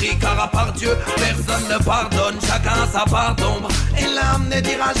beaucoup pris, car à part Dieu, personne ne pardonne. Chacun a sa part d'ombre, et l'âme ne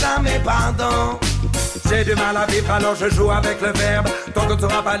dira jamais pardon. J'ai du mal à vivre alors je joue avec le verbe. Tant qu'on ne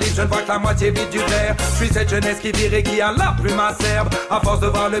sera pas libre je ne vois que la moitié vide du verre. Je suis cette jeunesse qui vire et qui a la plume acerbe. À force de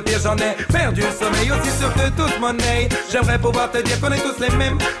voir le pire j'en ai perdu le sommeil. Aussi sûr que toute monnaie. J'aimerais pouvoir te dire qu'on est tous les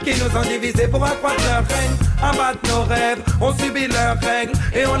mêmes, qui nous ont divisés pour accroître leur règne. Abattre nos rêves, on subit leurs règles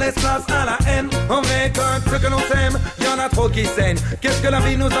et on laisse place à la haine. On récolte ce que l'on sème, y'en a trop qui saignent. Qu'est-ce que la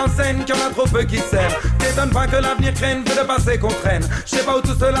vie nous enseigne, qu'il y en a trop peu qui s'aiment. T'étonne pas que l'avenir craigne, que le passé qu'on traîne. Je sais pas où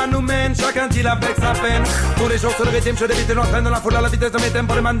tout cela nous mène, chacun dit avec sa peine. Tous les jours sur le rythme, je débite et j'entraîne dans la foule à la vitesse de mes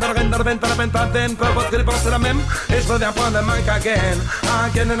tempos. Les man dans le reine, dans le veine, pas la peine, pas de veine. Peu importe que les pensées la même, et je reviens prendre le mic again.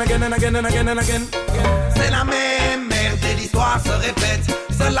 Again and again and again and again and again. C'est la même merde et l'histoire se répète.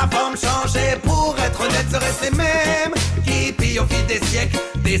 Seule la forme changeait, pour être honnête, ce reste les mêmes. Qui pillent au fil des siècles,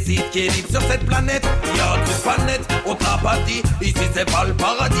 décident qui est libre sur cette planète. Y'a un truc pas net, on t'a pas dit. Ici c'est pas le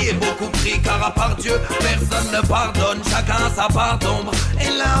paradis et beaucoup pris, car à part Dieu, personne ne pardonne. Chacun a sa part d'ombre, et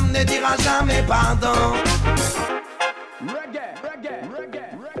l'âme ne dira jamais pardon. Reggae, reggae, reggae,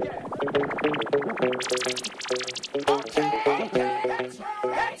 reggae.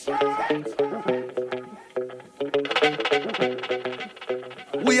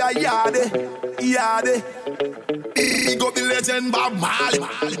 We are Yardy, Yardy. Big up the legend Bob Marley.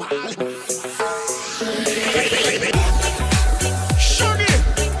 Shuggy.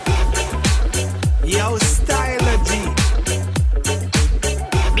 Yo, Style G.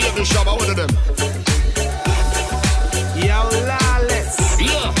 Baby Shabba, one of them. Yo, Lawless.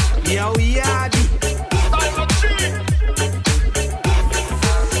 Yeah. Yo, Yardy. Style G.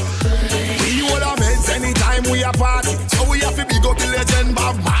 We all our mates anytime we are party. So we have to big up the legend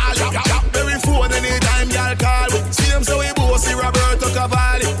Bob Marley. Very phone anytime y'all call we. See them so we both see Roberto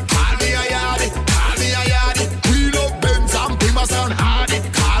Cavalli. Call me a Yardy, call me a Yardy. We love Benz and Primus and Hardy.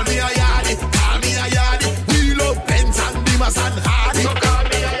 Call me a Yardy, call me a Yardy. We love Benz and Primus and Hardy. So call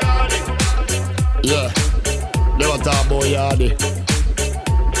me a Yardy. Yeah, never talk about Yardy.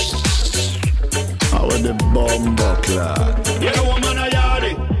 I want the bomber clad. You know what man a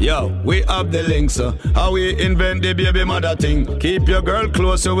Yardy? Yo, we have the links, how we invent the baby mother thing. Keep your girl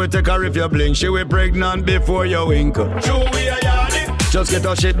close so we take her if you blink. She will pregnant before you wink. Show we a Yardy. Just get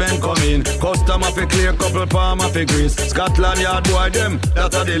a shipment come in. Custom of a clear, couple palm of a grease. Scotland yard boy them,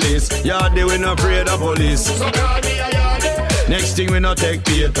 that are the list. Yardy we not afraid of police. So call me a Yardy. Next thing we not take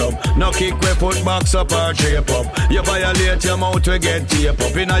bait up. No kick we put box up or drape up. You violate your mouth we get tape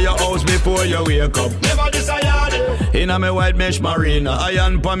up. Inna your house before you wake up. Never this a Yardy. Inna me white mesh marina.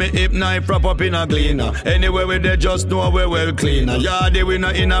 Iron pa me hip knife prop up in a cleaner. Anywhere we dey just know we well cleaner. Yardy we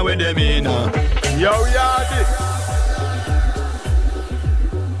not inna with them inna. Yo Yardy.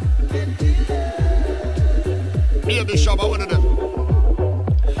 Baby Shabba, one of them.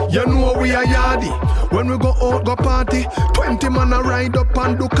 You know we are Yardy. When we go out, go party. 20 man a ride up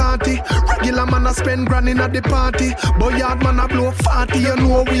on Ducati. Regular man a spend grand in at the party. But yard man a blow 40, you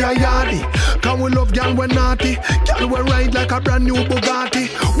know we are yardy. Can we love girl we naughty? Girl we ride like a brand new Bugatti.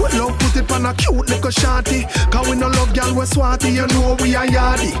 We love put it on a cute little shorty. Can we no love girl we swatty? You know we are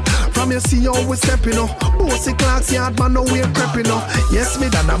yardy. From you see how we stepping up. Bossy clocks yard man no way prepping up. Yes me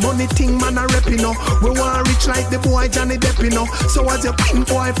done a money thing man a repping up. We want rich like the boy Johnny Depping up. So as your pink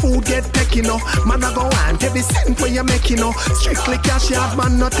boy food get taking up. Man a go want every cent where you making up. Strictly cash yard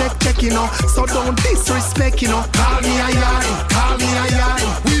man no take checking up. So don't disrespect you know. Call me a yardie, call me a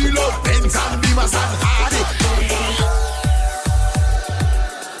yardie. We love Benz and Beamers and Hardy.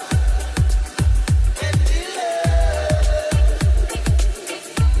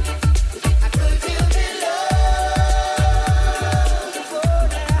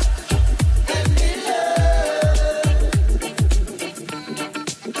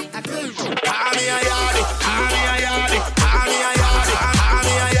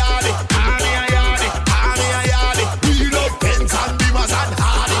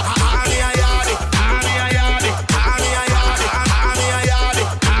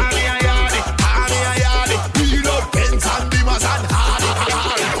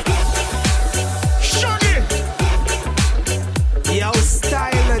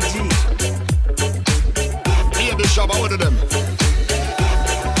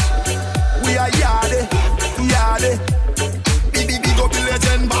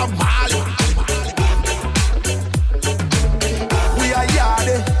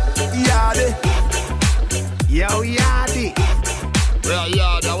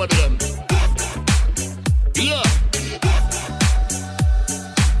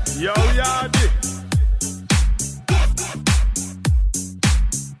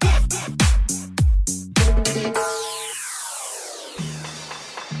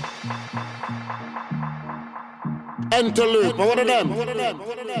 Interlude, but what of them?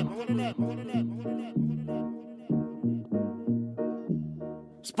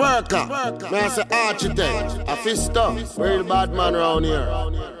 Spurka, man, I say Architect, a fister, real bad man around here.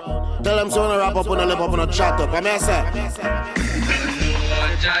 Tell them so when I wrap up on a lip up on a chat up, I mean, I say.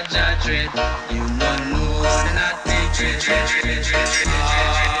 You don't know, not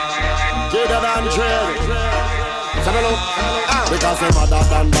because they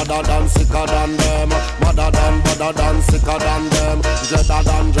madder than sicker than them. Madder than sicker than them. Dreader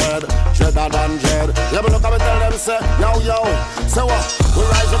than dread. Yeah, but look at me tell them say, yo, say what? We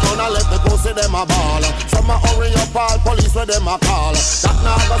rise up and let the pussy them a ball. Some a hurry up all police where them a call. That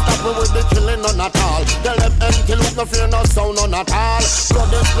now go stop me with the killing none at all. Tell them empty look no fear no sound none at all.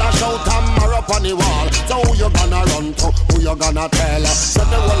 Blood they splash out and mar up on the wall. So who you gonna run to? Who you gonna tell? So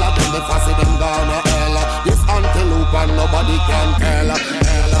the whole of them the fussy them gonna hell. This antelope and nobody can tell.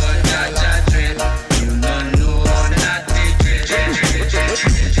 You don't know that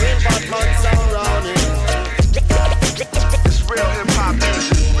Batman sound round it. It's real hip-hop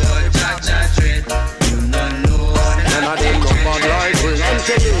music. You don't know that. None of them no bad like we. I'm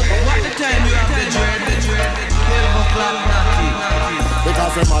telling you. What the time you have the dread, 12 o'clock natty.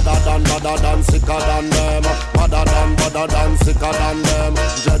 Because they madder than sicker than them. Madder than sicker than them.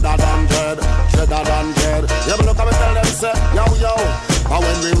 Dreader than dread. Yeah, but look at me tell them say, yo. And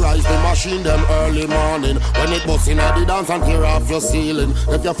when we rise the machine them early morning, when it bust in at the dance and tear off your ceiling.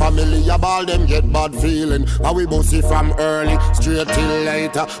 If your family a ball them get bad feeling. And we bust it from early straight till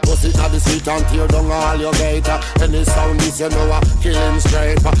later. Bust it at the street and tear down all your gator. Any sound this you know a killing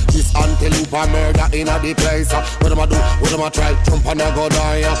straight. This antelope a murder in a the place. What them a do? What them a try? Jump and a go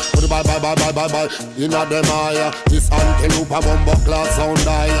die. What bye in a them eye. This antelope a bumbo class sound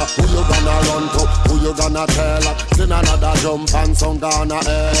die. Who you gonna run to? Who you gonna tell? Send another jump and sound down. Tell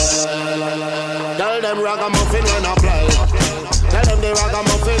them ragamuffin when I play. Tell them the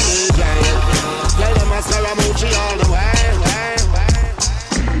ragamuffin DJ. Tell them I Scaramucci all the way.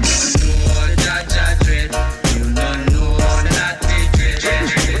 You don't know that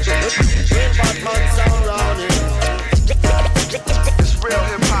real Batman sound round it. It's real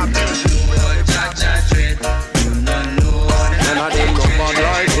hip-hop music. You don't know that. And I didn't know bad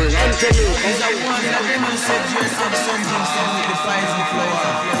like we. Is that one that them said dress up something with the fires and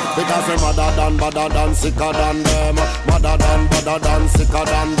flower? Because they madder than sicker than them. Madder than sicker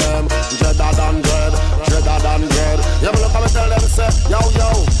than them. Dreader than dread. Yeah, but look at me tell them say, yo.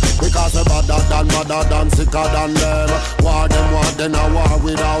 Because they madder than sicker than them. War them a war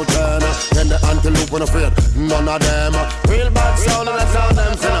without them. Then the antelope when afraid, none of them. Real bad sound and that's how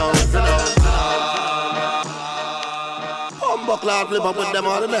them say no. Humbuckler flip up with them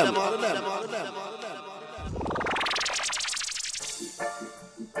all of them.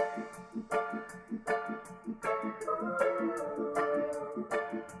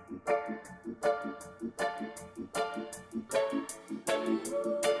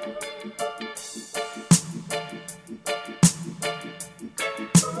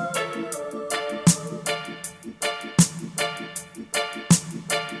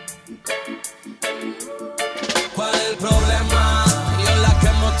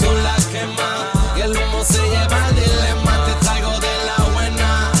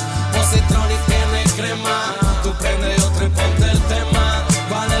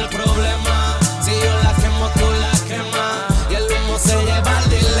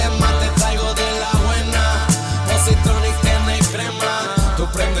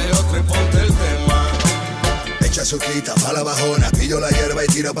 Echa suquita pa' la bajona, pillo la hierba y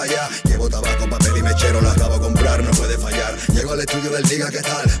tiro pa' allá. Llevo tabaco, papel y mechero, lo acabo de comprar, no puede fallar. Llego al estudio del diga, ¿qué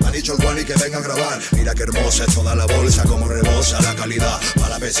tal? Me ha dicho el Juan y que venga a grabar. Mira qué hermosa es toda la bolsa, como rebosa la calidad. Pa'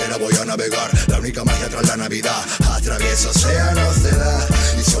 la pecera voy a navegar, la única magia tras la Navidad. Atravieso océanos de edad,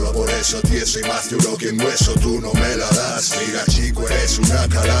 y solo por eso, tío, soy más duro que un hueso. Tú no me la das, mira chico, eres una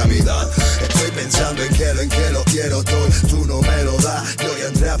calamidad. Estoy pensando en que lo quiero todo, tú no me lo das. Yo ya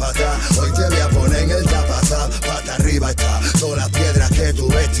entré a patar, hoy te voy a poner en el tapazap. Pata arriba está, todas las piedras que tú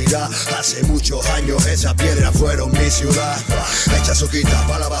ves tirar. Hace muchos años esas piedras fueron mi ciudad. Echa suquita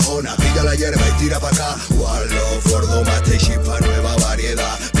pa' la bajona, pilla la hierba y tira pa' acá. Wallo, gordo, mate y chispa, nueva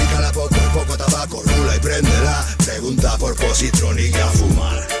variedad. Pícala poco tabaco, rula y préndela. Pregunta por Positronic y a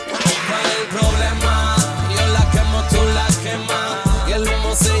fumar. ¿Cuál es el problema? Yo la quemo, tú la quemas. Y el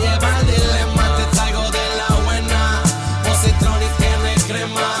humo se lleva el dilema. Te traigo de la buena. Positronic tiene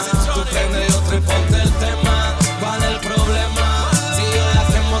crema. Tú prende otro y ponte el tema. ¿Cuál es el problema? Si yo la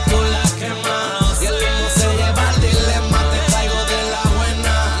quemo, tú la quemas. Y el humo se lleva el dilema. Te traigo de la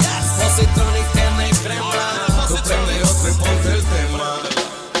buena. Positronic tiene crema. Tú prende otro y ponte el tema.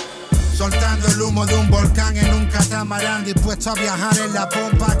 Soltando el humo de un volcán en un catamarán, dispuesto a viajar en la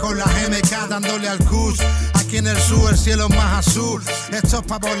pompa con la GMK dándole al kush. Aquí en el sur el cielo es más azul. Esto es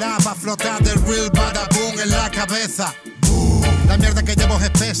pa' volar, pa' flotar del real badaboom en la cabeza. La mierda que llevo es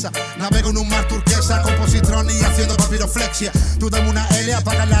espesa. Navego en un mar turquesa con Positronic y haciendo papiroflexia. Tú dame una L,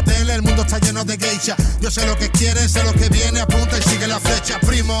 apaga la tele, el mundo está lleno de geisha. Yo sé lo que quieren, sé lo que viene, apunta y sigue la flecha.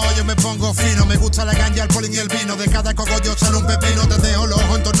 Primo, yo me pongo fino, me gusta la ganja, el polen y el vino. De cada cogollo sale un pepino, te dejo los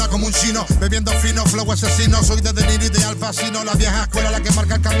ojos entornados como un chino. Bebiendo fino, flow asesino, soy de Niro y de Al Pacino. La vieja escuela la que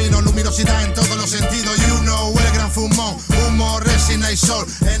marca el camino, luminosidad en todos los sentidos. You know, el gran fumón, humor, resina y sol.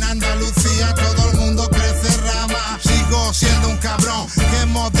 En Andalucía todo el mundo crece rama. Sigo siendo un cabrón,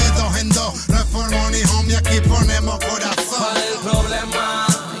 quemo de dos en dos. No es por money, homie, aquí ponemos corazón. ¿Cuál es el problema?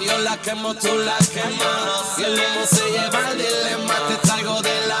 Yo la quemo, tú la quemas. Y el humo se lleva el dilema. Te traigo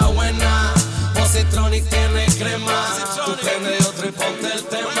de la buena. Positronic tiene crema. Tú prende otro y ponte el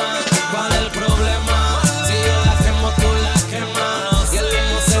tema. ¿Cuál es el problema? Si yo la quemo, tú la quemas. Y el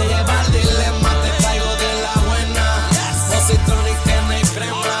humo se lleva el dilema. Te traigo de la buena. Positronic tiene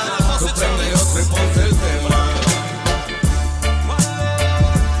crema. Tú prende otro y ponte el tema.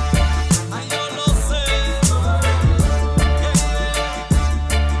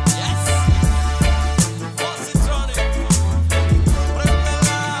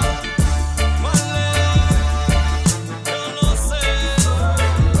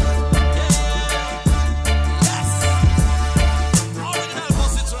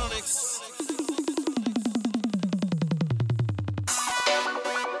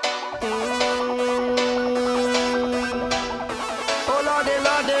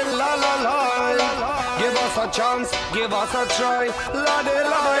 Chance, give us a try, lordy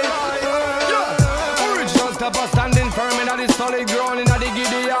lie. Yeah. Original step up standing firm in the solid ground in the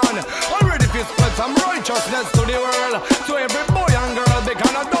Gideon. Already fi spread some righteousness to the world, to every boy and girl.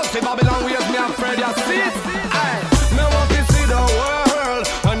 Because of dusty Babylon ways me afraid you see it. Me want to see the world,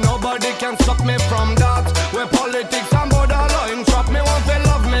 and nobody can stop me from that. Where politics and borderline trap, me want to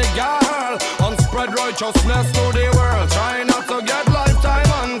love me girl, and spread righteousness to the world. Try not to get lifetime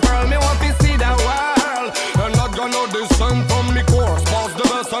unfurl. Me want to see the world. Know this song from me course. Pass the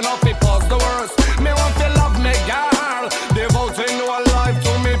best and off it pass the worst. Me want to love me girl, devoting one life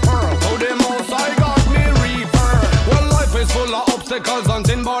to me pearl. To the most I got me reaper. Well, life is full of obstacles and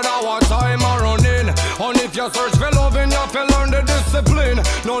sin, but our time are running. And if you search for loving, you feel learn the discipline.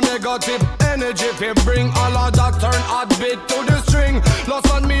 No negative energy if you bring all of that turn hot bit to the string. Lost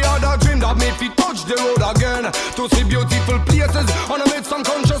on me other dream that me fi touch the road again. To see beautiful places and I meet some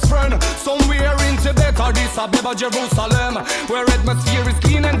conscious friend. Somewhere in Tibet or Addis Ababa, Jerusalem, where atmosphere is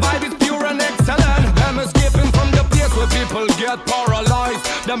clean and vibe is pure and excellent. I'm escaping from the place where people get paralyzed.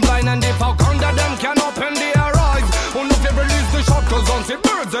 Them blind and if how come that them can open their eyes. Who know if you release the shot cause don't see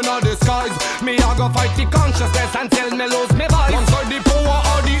birds in the skies. Me I go fight the consciousness until me lose me vibe. Alongside the power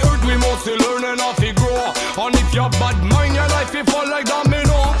of the earth we must still learning how to grow. And if you're bad mind your life will fall like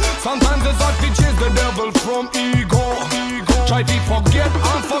domino. Sometimes it's hard to chase the devil from ego. Try to forget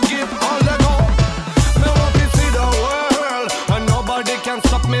and forgive and let go. Me want to see the world and nobody can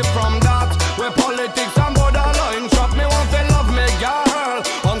stop me from that. Where politics and borderline trap, me want to love me girl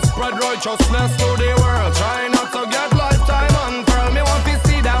and spread righteousness to the world. Try not to get lifetime unfurl. Me want to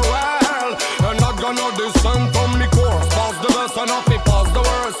see the world and not gonna descend from the course. Pass the best and off it pass the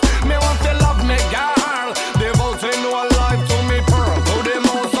worst. Me want to love me girl, devoting one life to me pearl. To the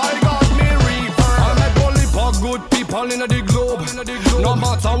most I got me reaper. I met only for good people in the globe. No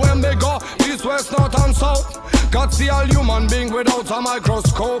matter when they go, east, west, north and south. God see all human being without a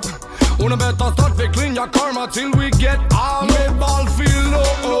microscope. Una better start to clean your karma till we get out. Me ball feel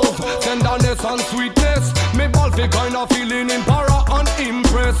love, tenderness and sweetness. Me ball feel kind of feeling in para and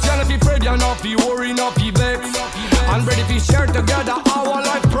impressed. Y'all be afraid, you're not be worried, not be vexed. And ready to share together our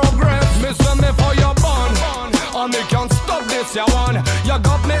life progress. Me send me for your bond, and me can't stop this, ya one. You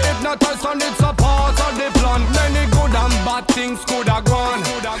got me hypnotized and it's a part of the plan. Many good and bad things could have gone,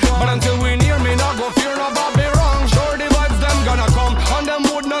 but until we near me, not go fear about be wrong. Sure the vibes them gonna come, and them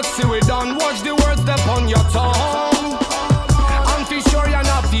would not see we done. Watch the words step on your tongue. And be sure you're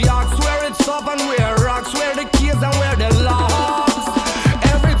not the axe, where it's soft and where rocks, where the keys and where the locks.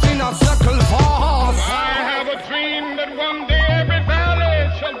 Everything I circle fast. I have a dream that one day every valley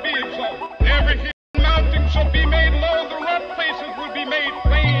shall be exalted, every hill and mountain shall be made low, the rough places will be made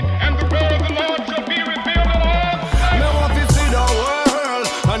plain, and the road of the Lord shall be revealed in all. Now want to see the world,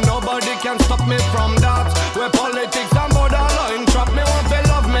 and nobody can stop me from that. Where politics and borderline trap, me want to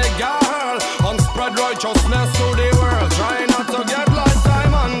love me girl, and spread righteousness to the world. Try not to get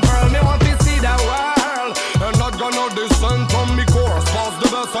lifetime and pearl. Me want to see the world, and not gonna descend from me course. Pass the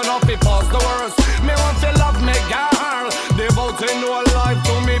best and off it pass the worst. Me want to love me girl, devoting no life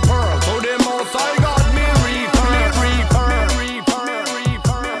to me pearl. To the most I got me reaper, me reaper, me reaper, me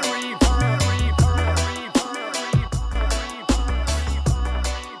reaper, me reaper, me reaper.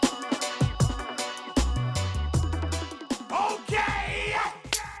 Okay.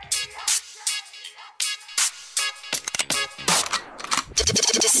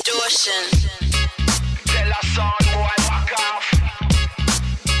 Distortion. Tell a son boy back off.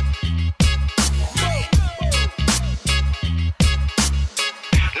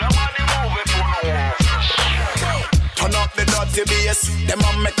 Nobody move it for no one. Turn up the dirty bass, them a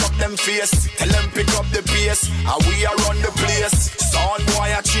make up them face. Tell them pick up the pace, and we are run the place. Sound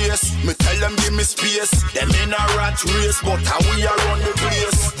boy a chase, me tell them give me space. Them in a rat race, but how we are run the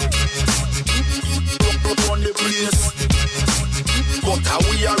place. Run the place, but how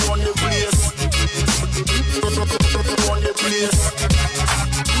we are run the place. Run the place,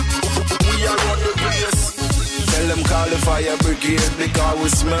 we are run the place. Tell them call the fire brigade because we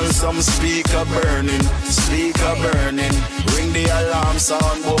smell some speaker burning, speaker burning. Ring the alarm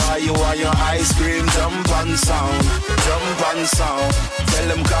sound, boy, you want your ice cream, jump and sound, jump and sound. Tell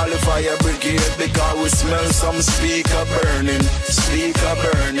them call the fire brigade because we smell some speaker burning, speaker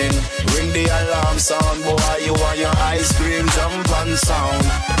burning. Ring the alarm sound, boy, you want your ice cream, jump and sound,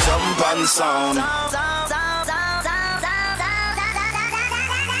 jump and sound.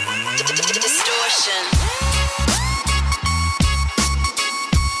 Distortion.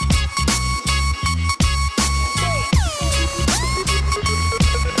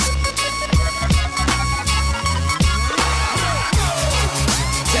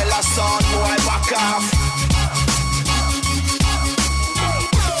 Sound boy back off.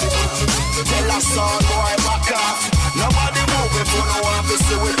 Tell a sound boy back off. Nobody move if you don't want to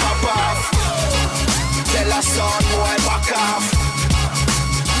see we pop off. Tell a sound boy back off.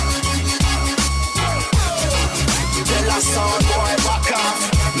 Tell a sound boy back off.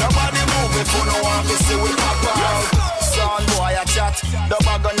 Nobody move if you don't want to see we pop off. Sound boy a chat, the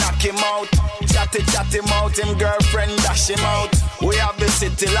bag gonna knock him out. Chat him out, him girlfriend dash him out. We have the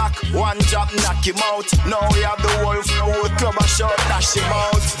city lock, one drop knock him out. Now we have the wolf, with club a shot dash him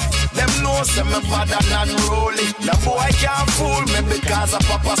out. Them know say me bad and unruly. The boy can't fool me because a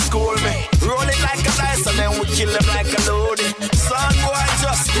papa school me. Roll it like a dice and then we kill him like a loadie. Son boy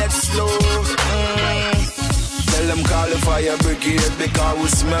just get slow. Tell them call the fire brigade because we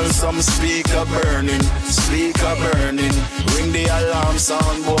smell some speaker burning, speaker burning. Ring the alarm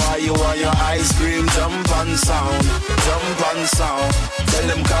sound, boy, you want your ice cream, jump and sound, jump and sound. Tell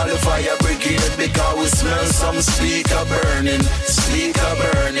them call the fire brigade because we smell some speaker burning, speaker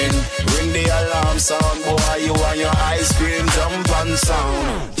burning. Ring the alarm sound, boy, you want your ice cream, jump and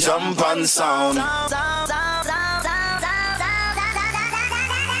sound, jump and sound.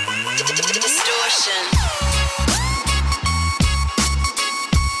 Distortion.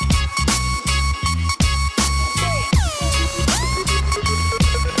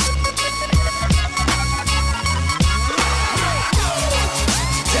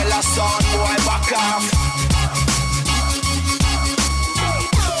 Sound boy back off.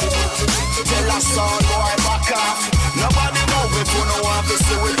 Tell a sound boy back off. Nobody move if you don't want to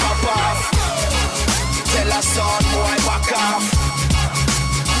see we pop off. Tell a sound boy back off.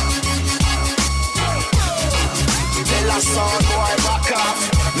 Tell a sound boy back off.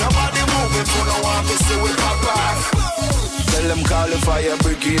 Nobody move if you don't want to see we pop off. Tell them call the fire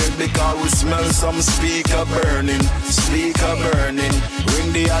brigade because we smell some speaker burning. Speaker burning.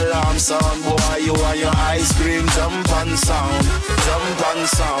 Ring the alarm sound, boy, you and your ice cream jump and sound. Jump and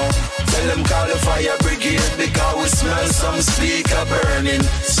sound. Tell them call the fire brigade because we smell some speaker burning.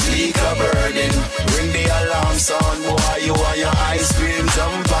 Speaker burning. Ring the alarm sound, boy, you and your ice cream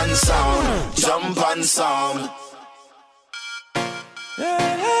jump and sound. Jump and sound.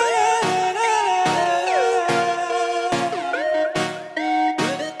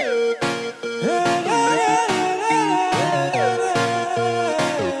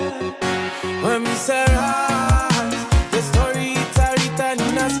 When we say rise, the story is written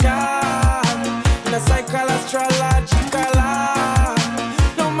in the sky, in a psychological lie.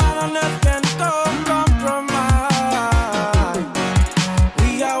 No man on earth can compromise. We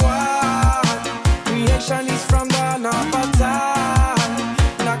are one. Creation is from the number time.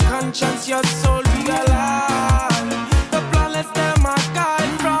 In a conscience, your soul realize. The planets them are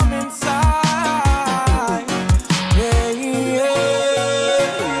guide from inside. Yeah, yeah.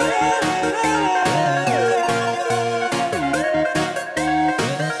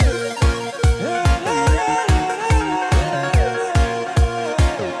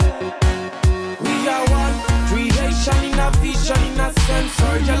 We are one creation in a vision, in a sense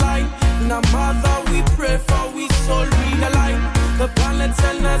or your line. In a mother we pray for, we soul realign. The planets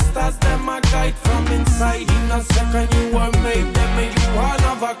and the stars, them a guide from inside. In a second you were made, them made you one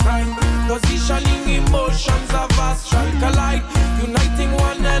of a kind. Positioning emotions of astral collide. Uniting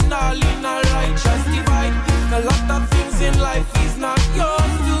one and all in a righteous divide. A lot of things in life is not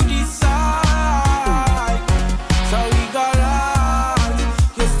yours to decide. So we got rise.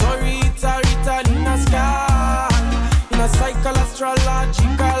 Your story it's a written in the sky. In a psychological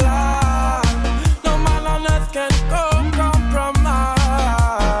lie. No man on earth can compromise.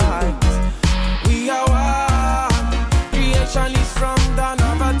 We are one. Creation is from the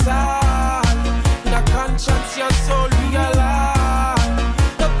number time. In a conscience, your soul realize.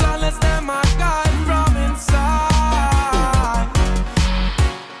 The planets them are guide from inside.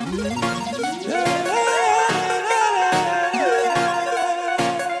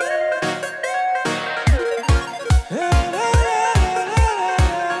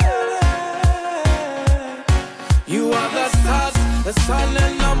 You are the stars, the sun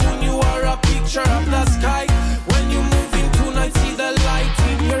and the moon. You are a picture of the sky. When you move into night, see the light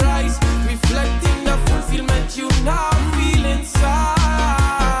in your eyes, reflecting the fulfillment you now feel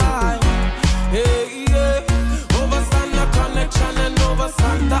inside. Hey, yeah. Overstand the connection and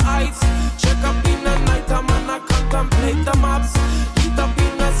overstand the heights. Check up in the night, I'm gonna contemplate the maps. Lit up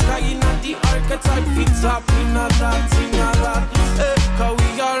in the sky, in the archetype, fits up in a that, in a that. Hey, 'cause we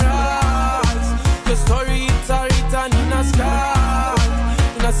are rise. Your story it's a written in the sky.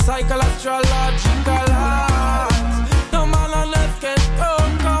 In a psychological lies. No man on earth can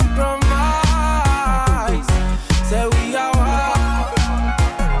compromise. Say we are one.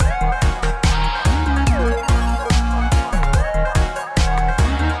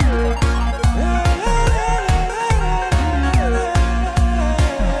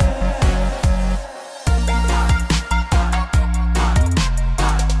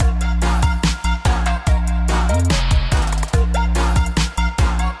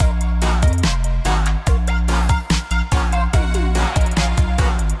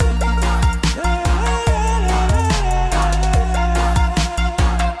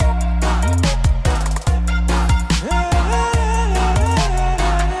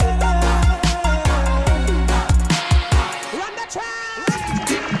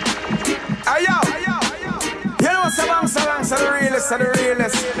 The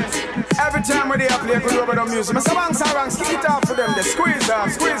realest. Every time when they play good over the music, my songs keep it off for them. They squeeze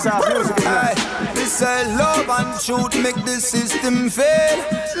off music. We say love and truth make the system fail.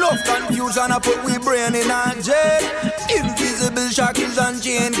 Love confusion, I put we brain in a jail. Invisible shackles and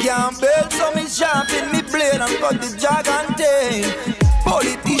chain can't build. So me sharpen me blade and cut the jag and tail.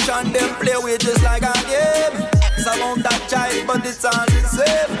 Politician them play with just like a game. X amount that child, but it's all the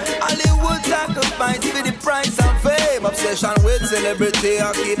same. Hollywood sacrifice for the price of fame. Obsession with celebrity,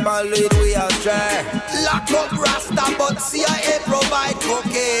 I keep my lead, we are try. Lock up Rasta, but CIA provide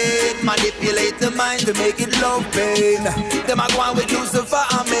cocaine. Manipulate the mind to make it love pain. Them a go on with Lucifer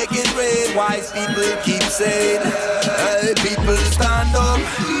and make it rain. Wise people keep saying, hey, people stand up,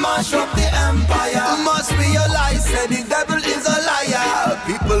 mash up the empire. Must be a lie, said the devil is a liar.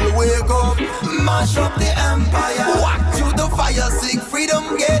 People wake up, mash up the empire. Walk through the fire, seek freedom,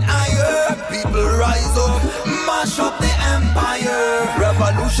 get higher. People rise up, mash up the empire.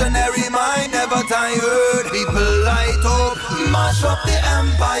 Revolutionary mind never tired. People light up, mash up the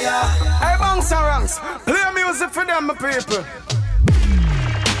empire. Hey, Banks and Ranks, play music for them, my people.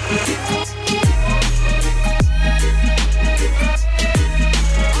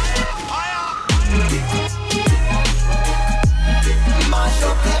 Mash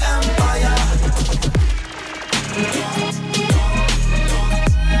up the empire.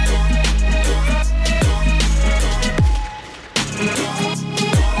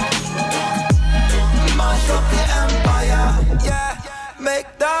 Mash up the empire. Yeah, make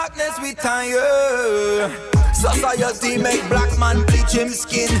darkness we tire. Society make black man bleach him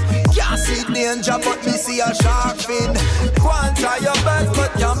skin. Can't see danger but me see a shark fin. Go and try your best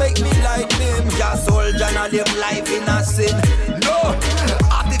but can't make me like him. Just soldier and live life in a sin. No,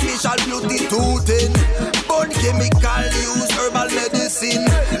 artificial beauty tooting. Burn chemical use herbal medicine.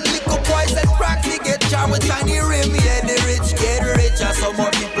 Liquor poison crack me get charmed with tiny rim. Yeah, the rich get richer. Some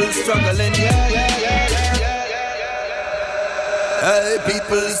more people struggling. Hey,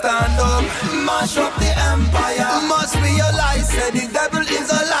 people stand up, mash up the empire. Must realize that the devil is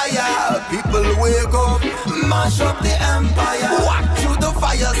a liar. People wake up, mash up the empire. Walk through the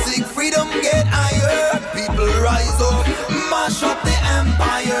fire, seek freedom, get higher. People rise up, mash up the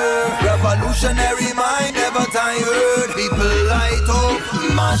empire. Revolutionary mind never tired. People light up,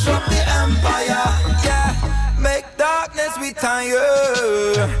 mash up the empire. Yeah, make darkness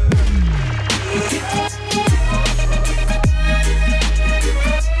retire.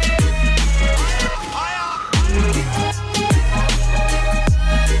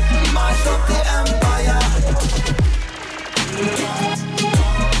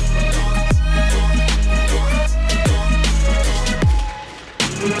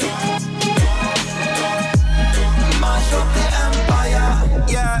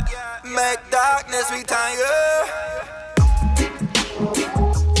 Make darkness retire.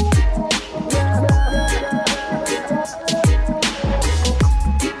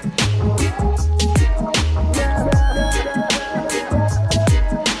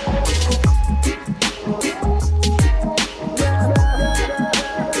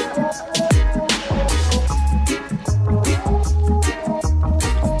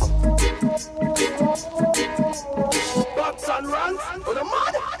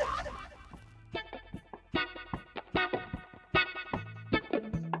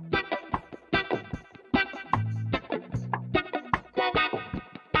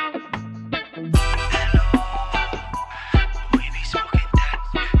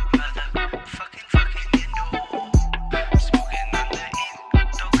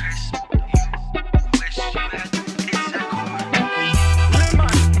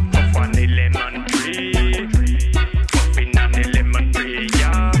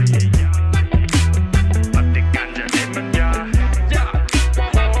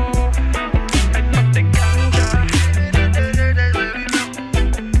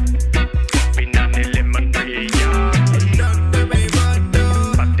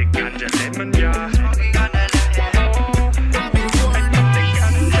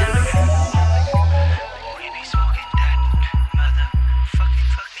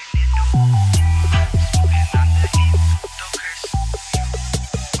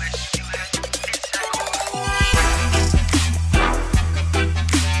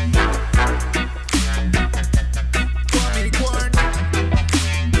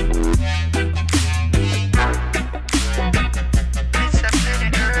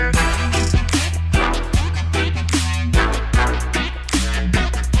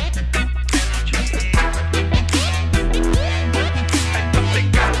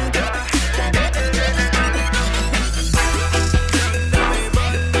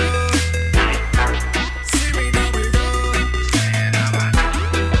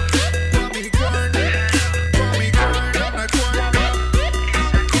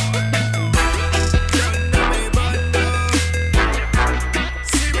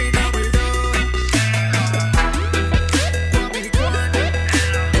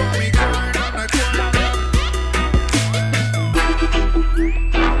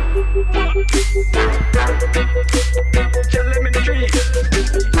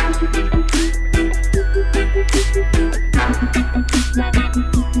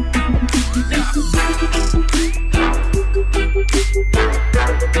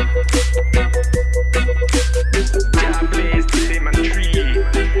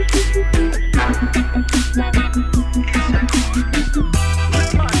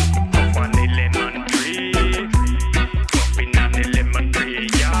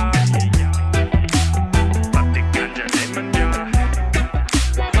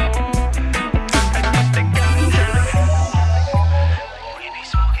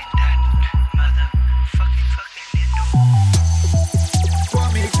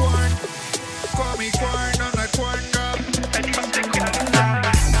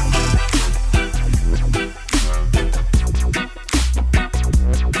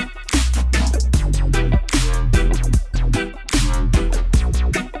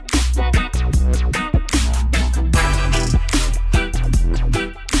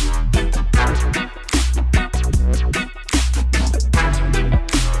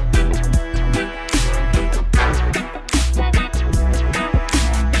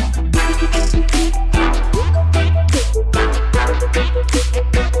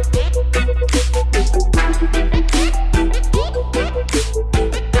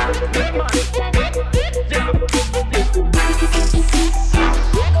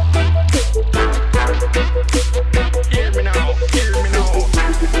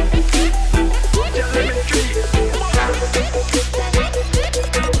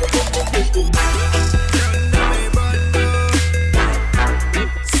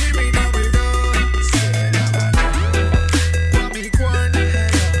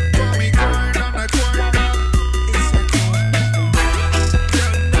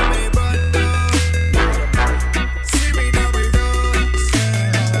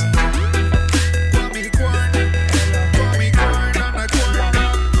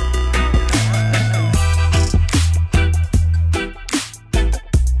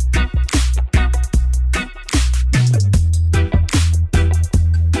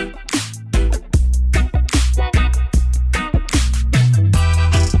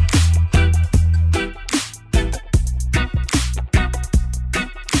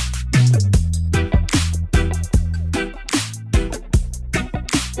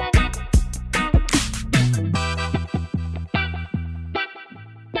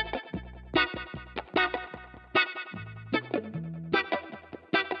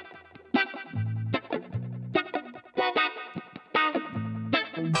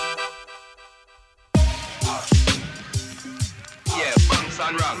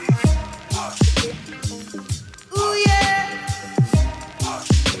 and Ragga. Ooh yeah.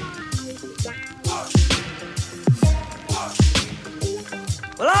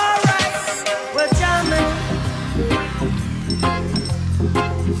 Well, alright, we're jamming.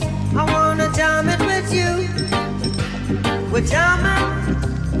 I wanna jam it with you. We're jamming,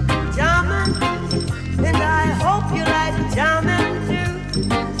 jamming, and I hope you like jamming too.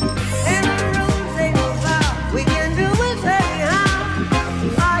 And the rules ain't no foul, we can do it anyhow.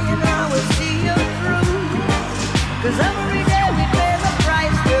 I and I will see you through. 'Cause every day we pay the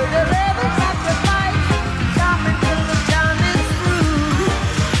price to the level sacrifice. Jamming till the jam is through.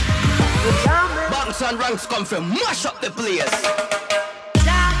 We're jamming. Banks and ranks come from mash up the place.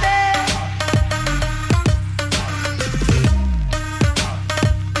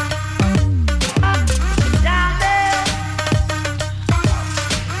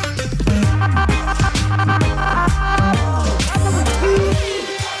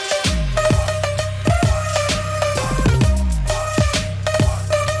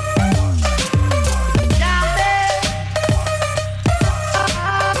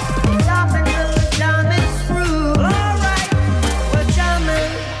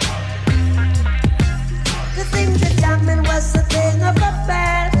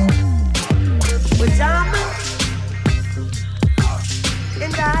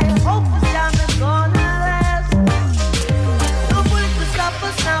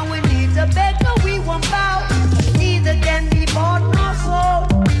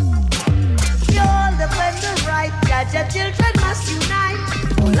 Your children must unite.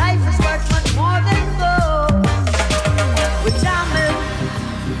 Life is worth much more than gold. We're jamming,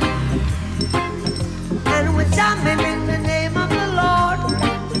 and we're jamming in the name of the Lord.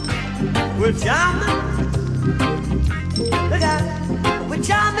 We're jamming, look out, we're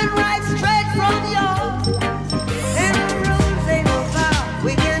jamming right straight from your. And the rules ain't no foul,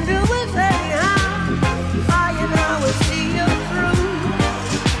 we can do it anyhow. I and I will see you through.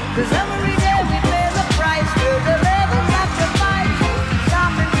 'Cause every day we pay the price to the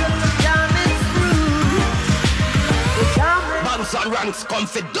and ranks come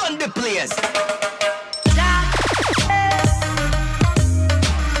for done the place.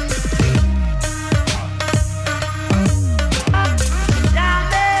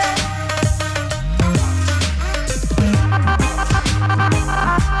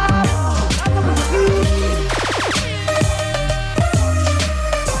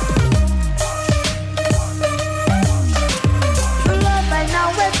 The love I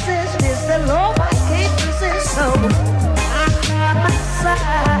now exist is the love I can't resist. So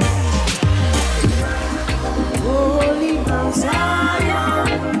Holy Mount Zion,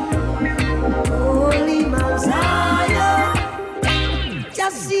 Holy Mount Zion,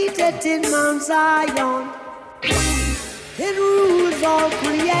 just seated in Mount Zion, it rules all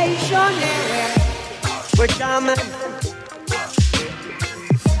creation. We're jamming.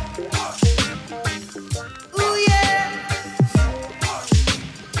 Ooh yeah.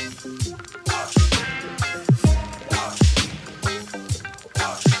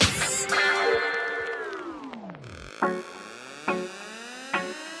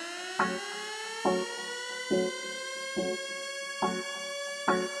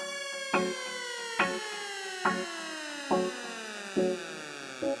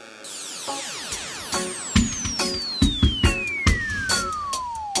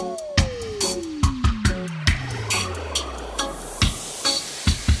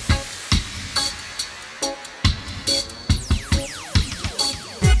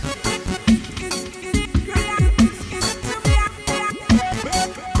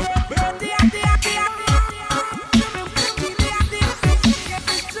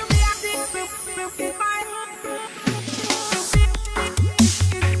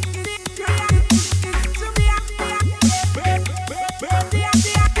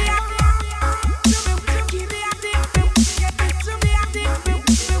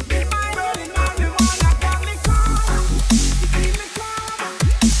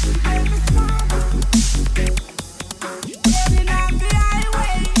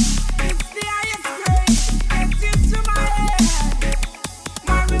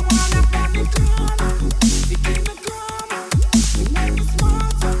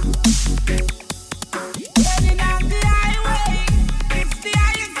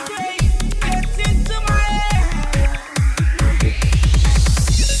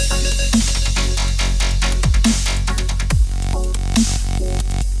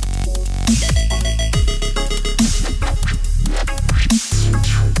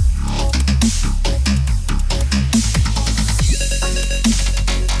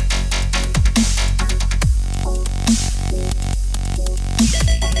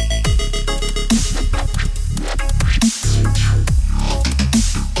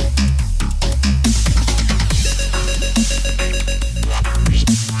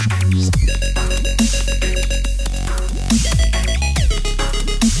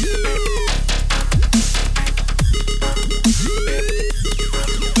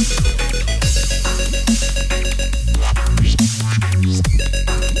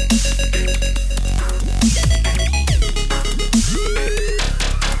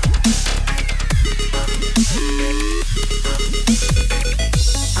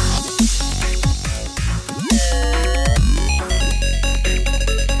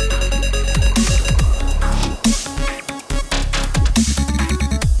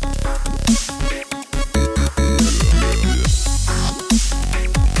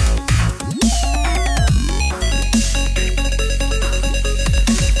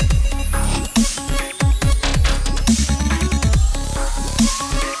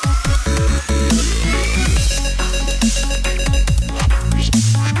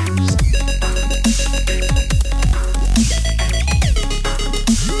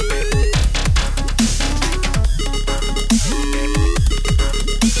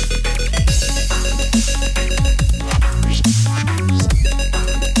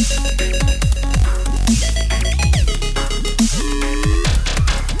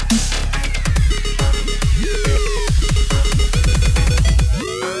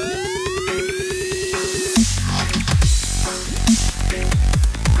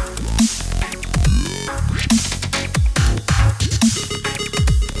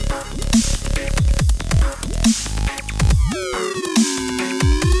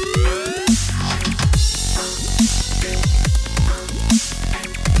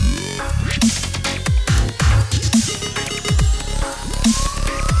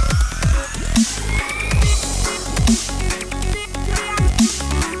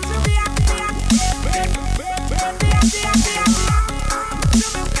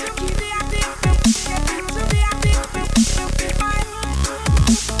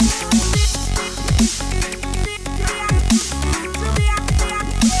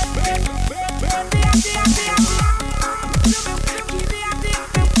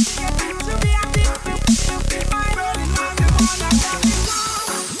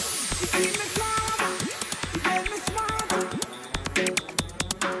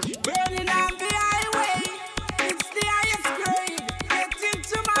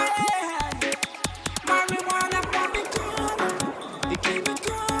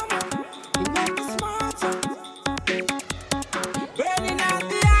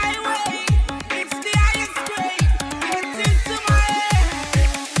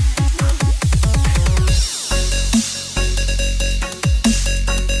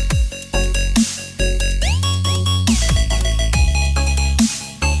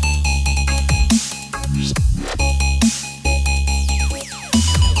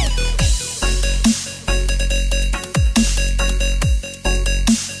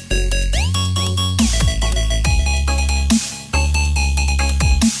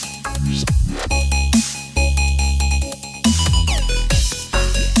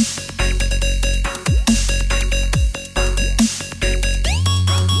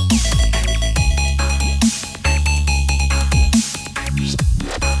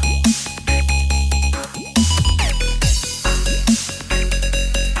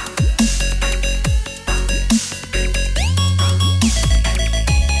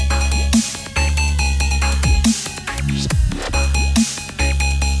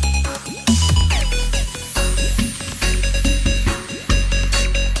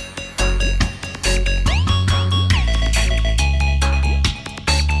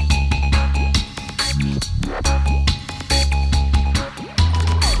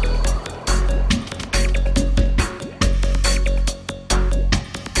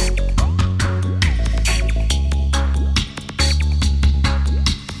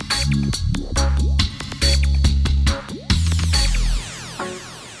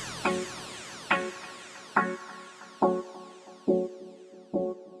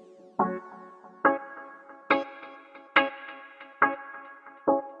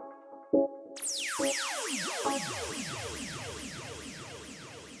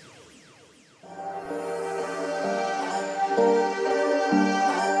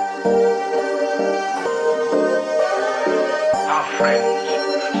 Our friends,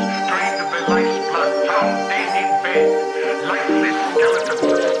 drained of their life's blood, found dead in bed, lifeless skeletons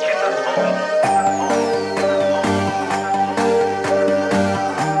of skin and bone.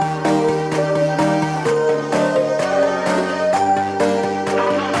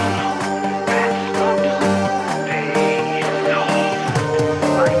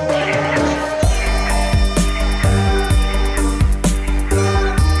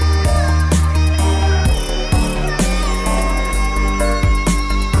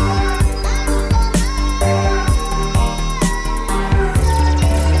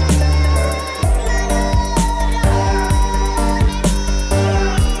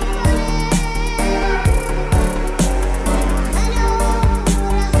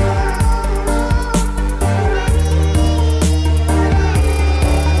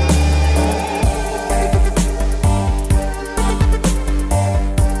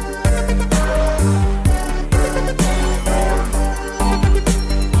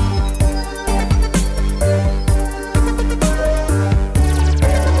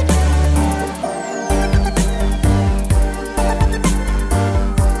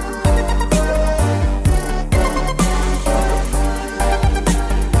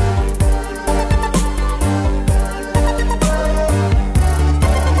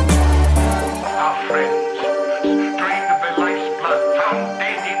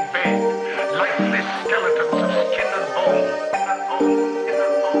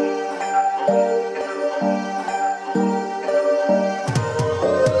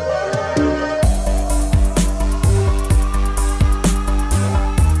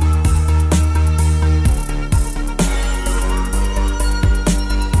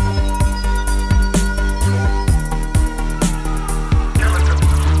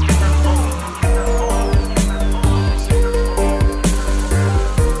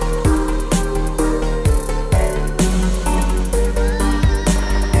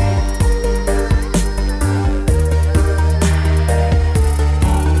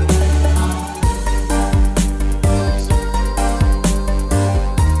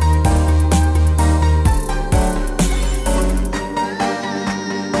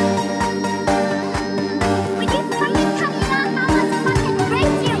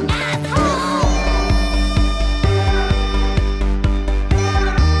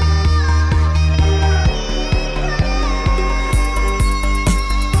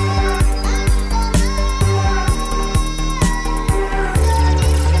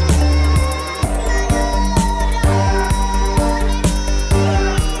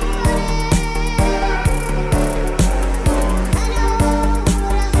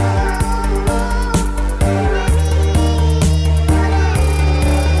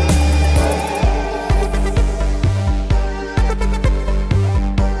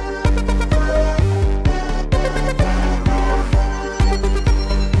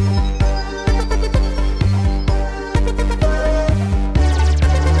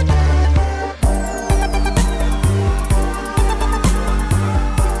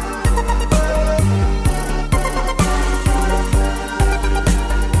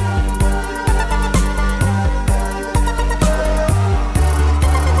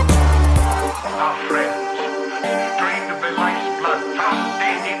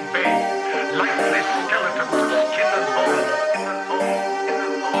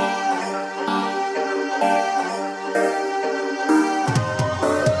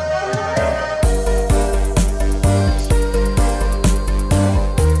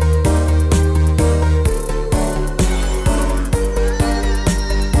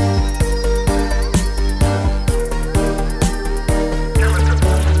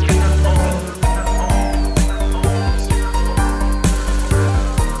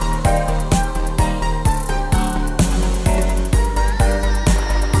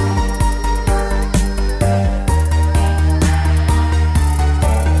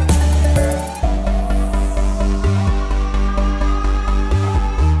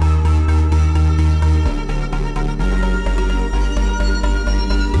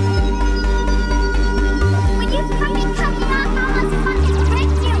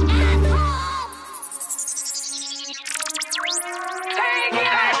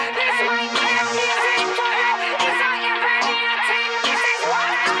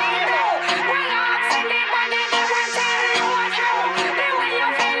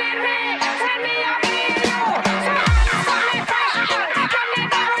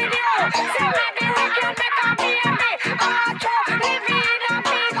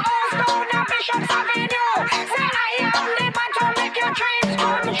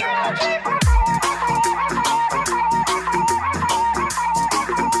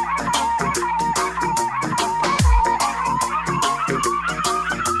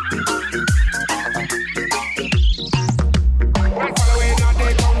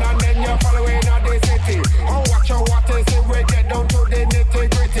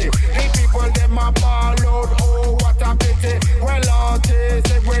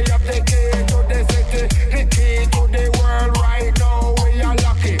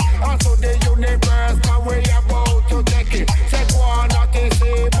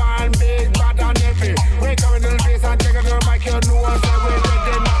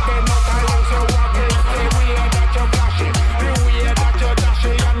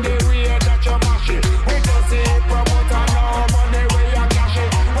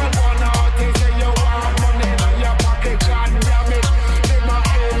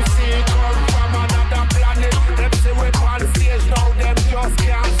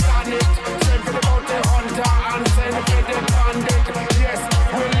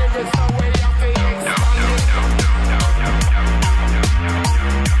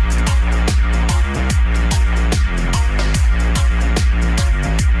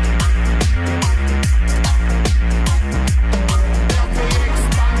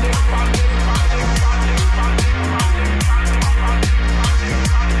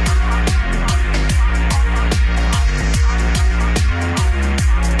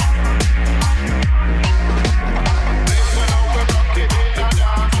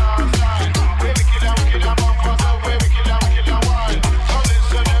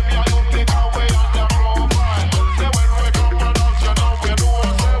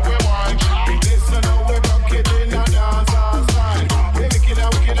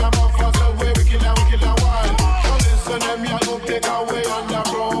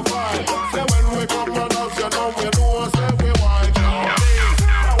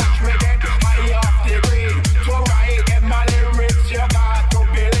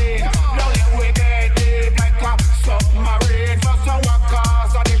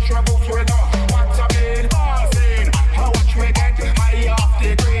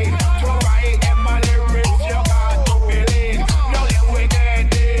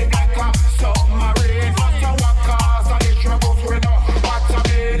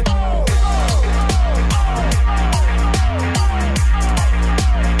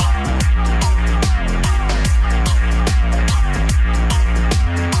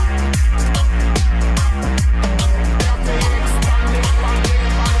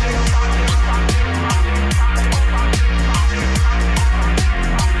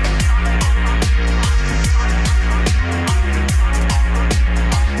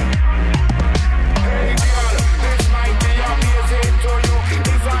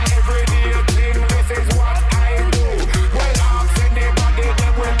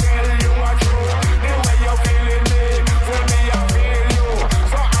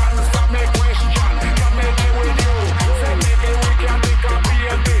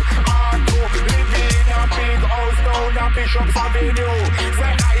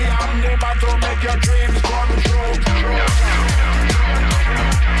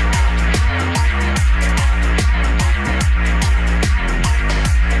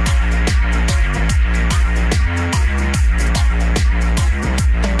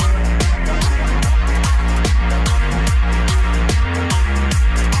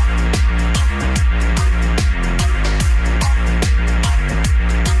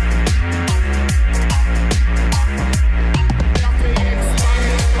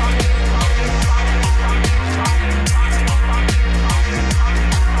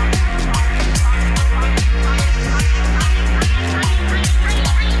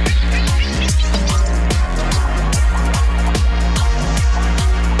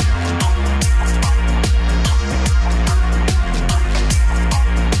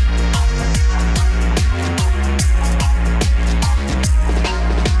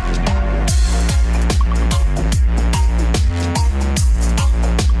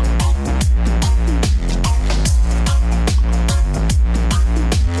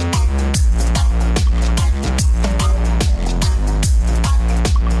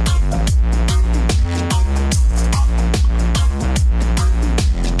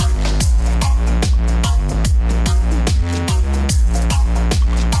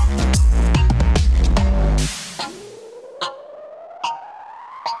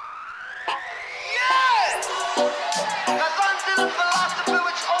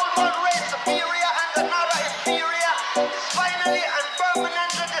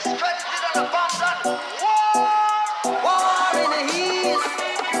 permanently discredited and abandoned. War in the east,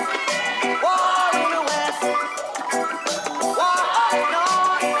 war in the west, war up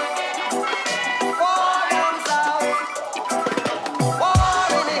north, war down south,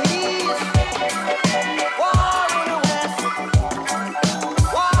 war in the east, war in the west,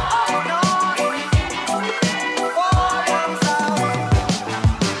 war up north, war down south.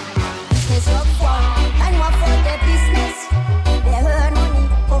 Business up one, and what for the business? They earn money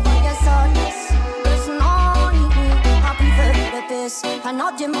over your sadness. There's no need happy for the best and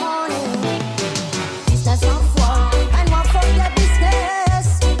not the money. Business of war, and what for the business?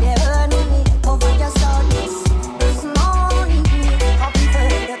 They earn money over your sadness. There's no need happy for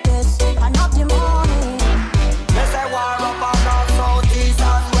the best and not the money. They say war up on north, south, east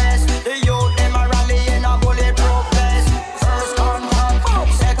and west. The youth them a rally in a bulletproof vest. First contact,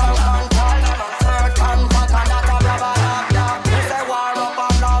 second contact, third contact, and that a rubber dub. They say war up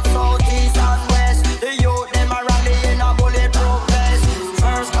on north, south, east and west. The youth them a rally in a bulletproof vest.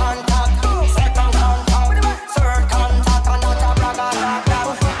 First contact, second contact, third contact, and that a rubber dub.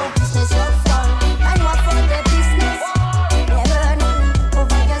 Business of fun, and what for the business? They earn money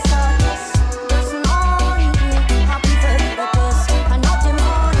over your sadness. There's no need happy for the best and not the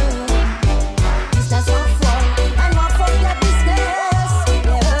money. Business of fun, and what for the business?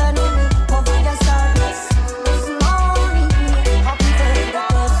 They earn money over your sadness. There's no need happy for the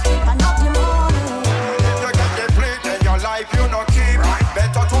best and not the money. If you get the plate, then your life you no keep.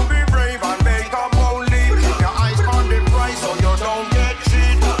 Better to be brave and make a bold leap. Keep your eyes on the prize so you don't get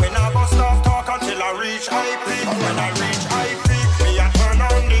cheat. We never stop talk until I reach high peak. When I reach high peak, me a turn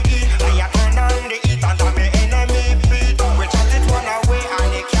on the heat. I turn on the heat and my enemy beat. We chat it one away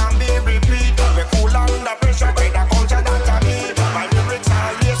and it can be repeat. We cool under pressure by the culture that I need. My lyrics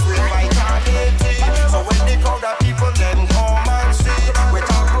are laced with vitality. So when the crowd of people them come and see,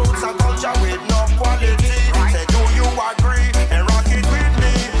 with our roots and culture with no quality. Say, do you agree? And rock it with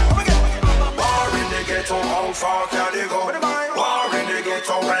me. War in the ghetto, how far can they go? War in the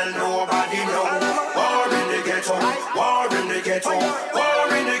ghetto, well nobody know. War in the ghetto, war in the ghetto,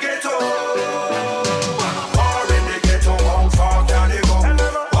 war in the ghetto. War in the ghetto, how far can they go?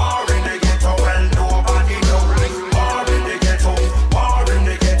 War in the ghetto, well nobody know. War in the ghetto, war in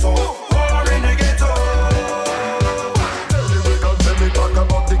the ghetto, war in the ghetto. Tell me talk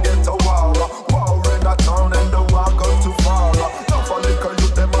about the ghetto war. War in the town and the war gone too far. Now for liquor you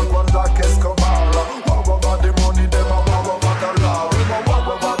them a run like Escobar. War over the money, them a war over the law. War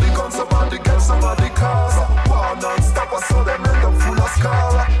over the guns, over the girls, over the cars. War non-stop, so them end up full of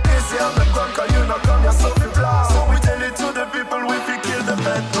scar. Easy on the gun, cause you not come yourself to blast. So we tell it to the people, we fi kill the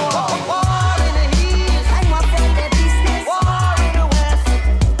bad War in the east, and what for the business? War in the west,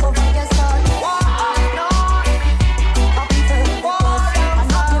 over your sadness. War up north, happy for the best and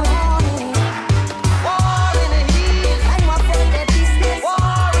not the money. War in the east, and what for the business?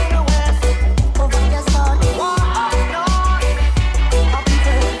 War in the west, over your sadness. War up north, happy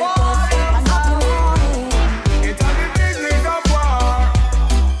for the best and not the money. It's on the business of war.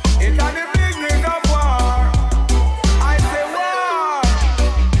 It's on the business of war. I say war.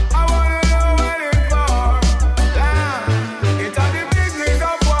 I wanna know what it's for. Damn. It's on the business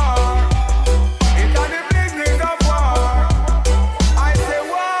of war. It's on the business of war. I say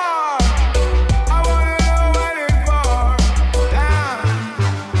war. I wanna know what it's for. Damn.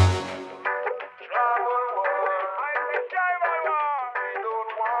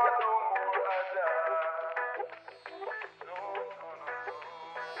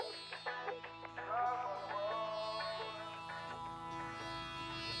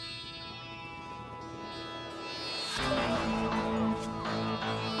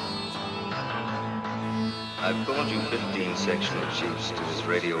 I've called you 15 sectional chiefs to this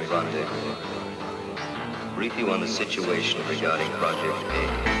radio rendezvous. Brief you on the situation regarding Project A.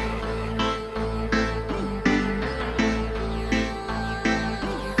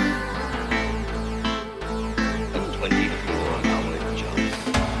 A 24-hour job.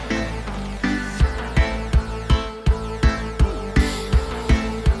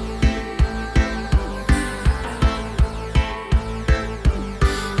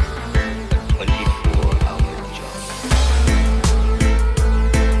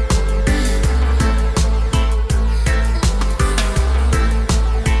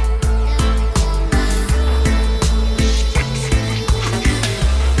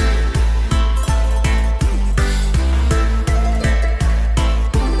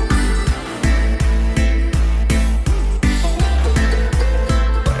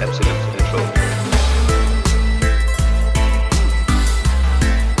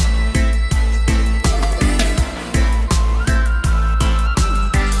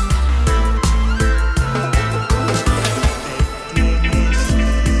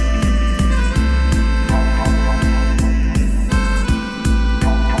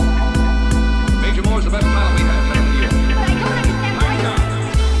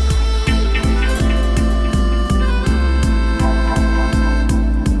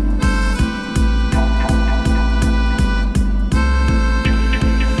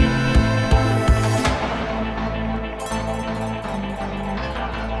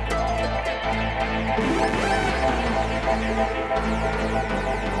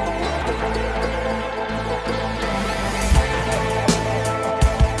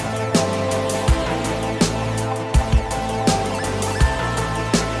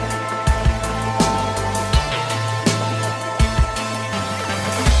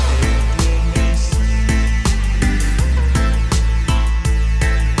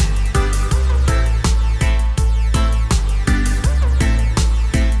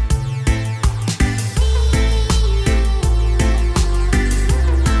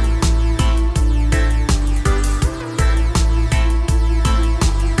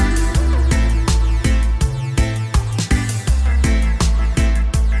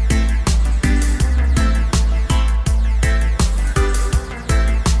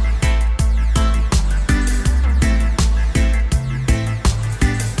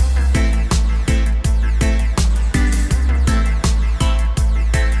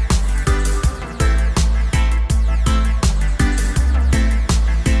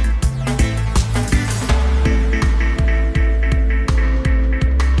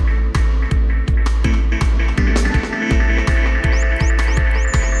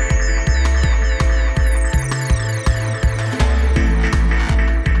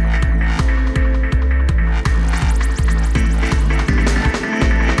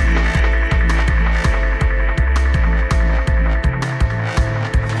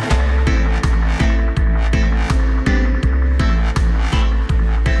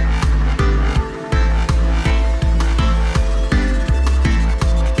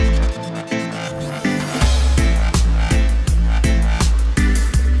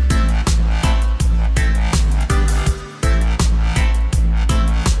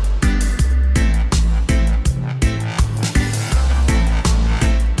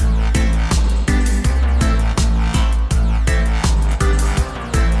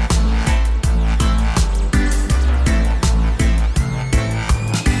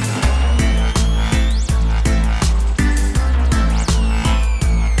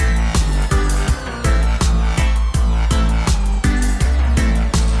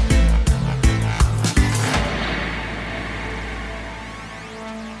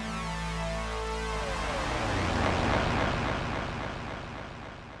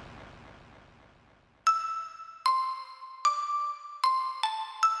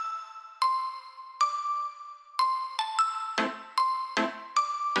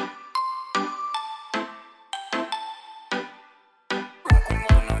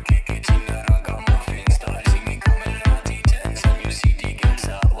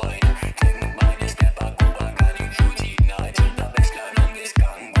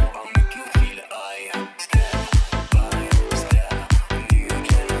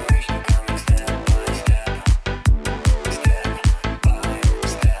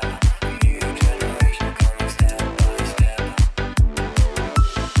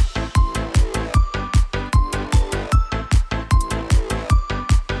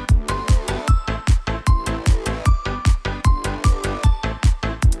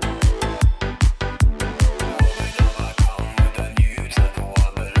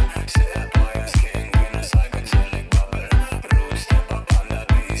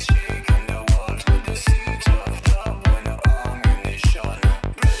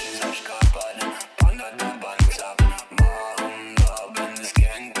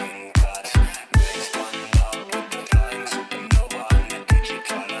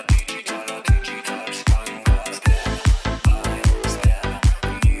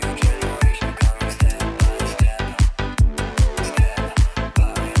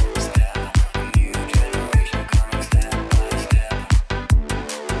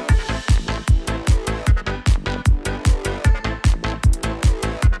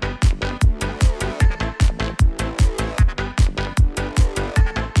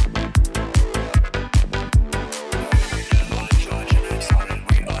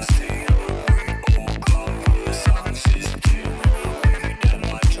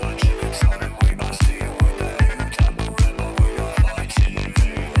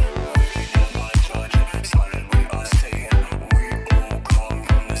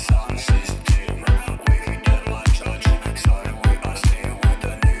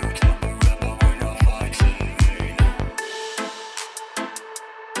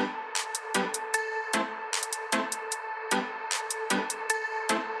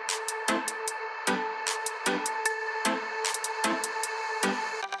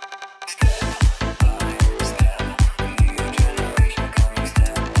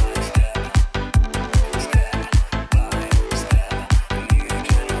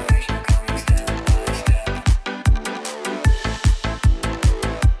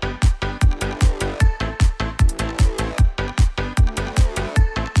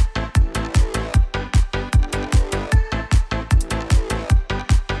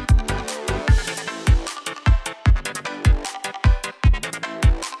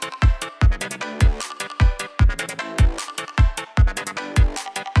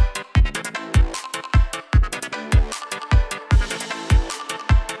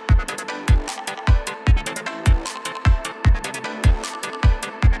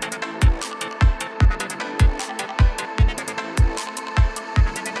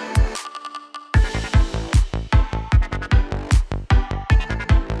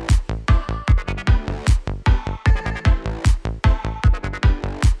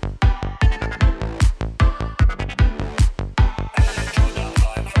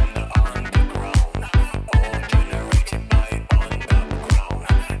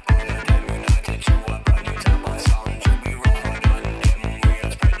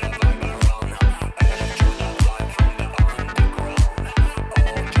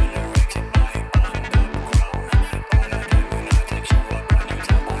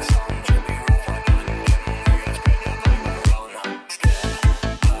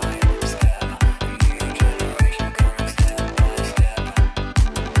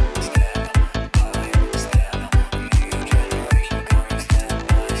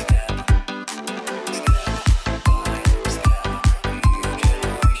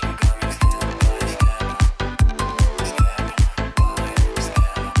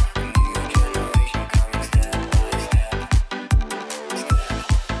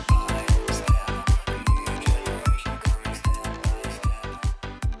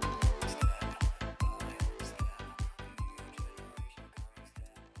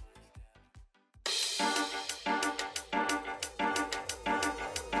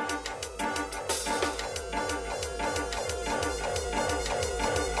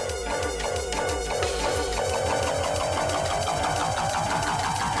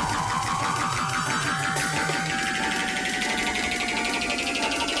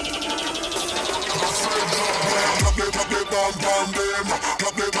 them.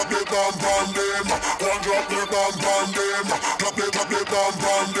 Clap the bomb on them. One drop the bomb on them. Clap the bomb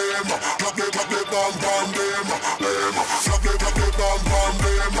on them. Clap the bomb on them. Clap the bomb on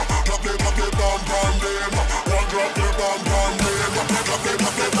them. Clap the bomb on them. One drop the bomb on them. Clap the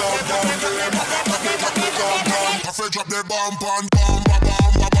bomb on them. Clap the bomb on. I say drop the bomb on bomb.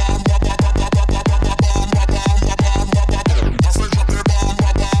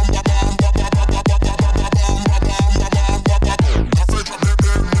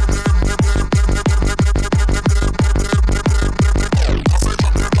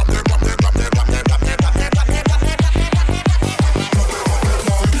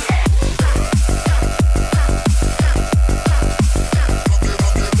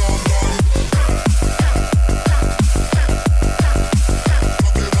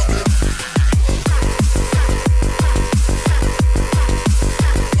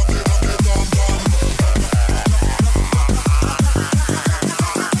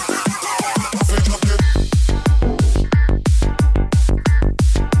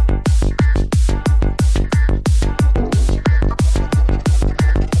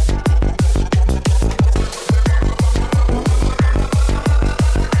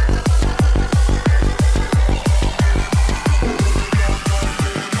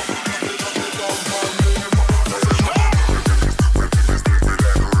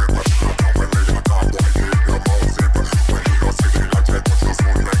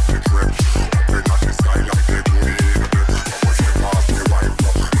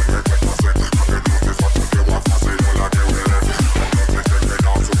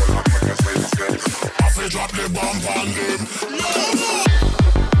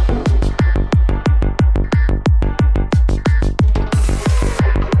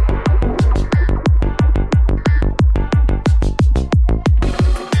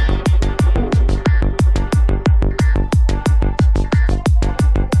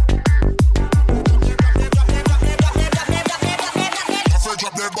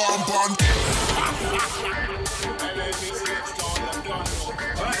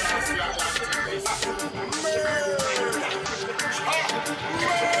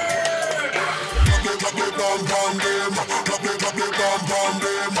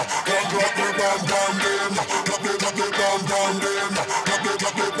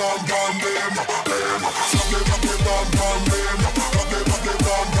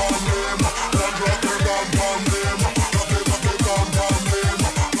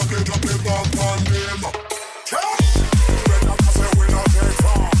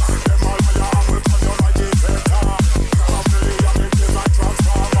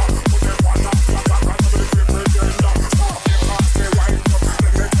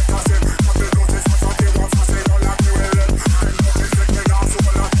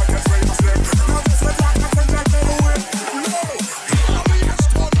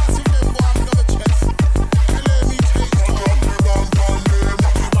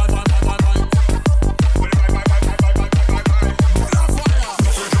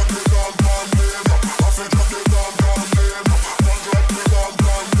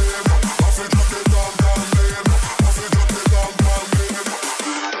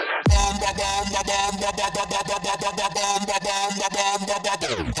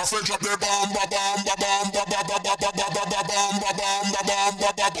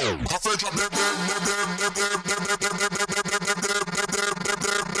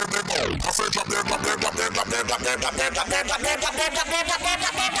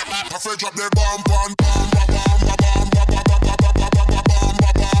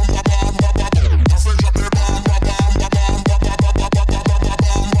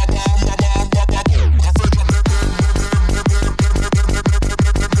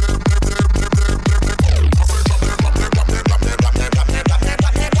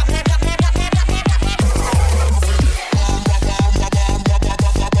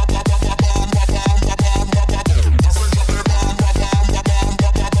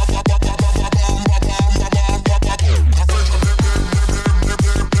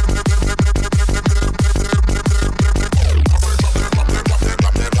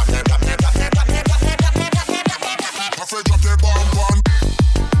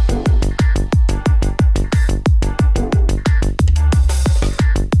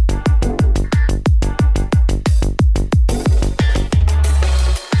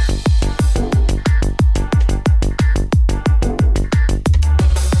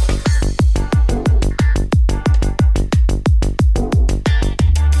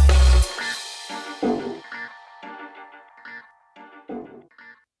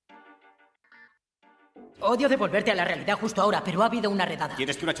 Odio devolverte a la realidad justo ahora, pero ha habido una redada.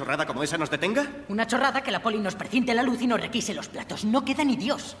 ¿Quieres que una chorrada como esa nos detenga? Una chorrada que la poli nos precinte la luz y nos requise los platos. No queda ni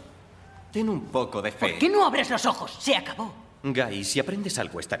Dios. Ten un poco de fe. ¿Por qué no abres los ojos? Se acabó. Guy, si aprendes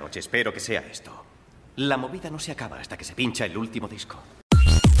algo esta noche, espero que sea esto. La movida no se acaba hasta que se pincha el último disco.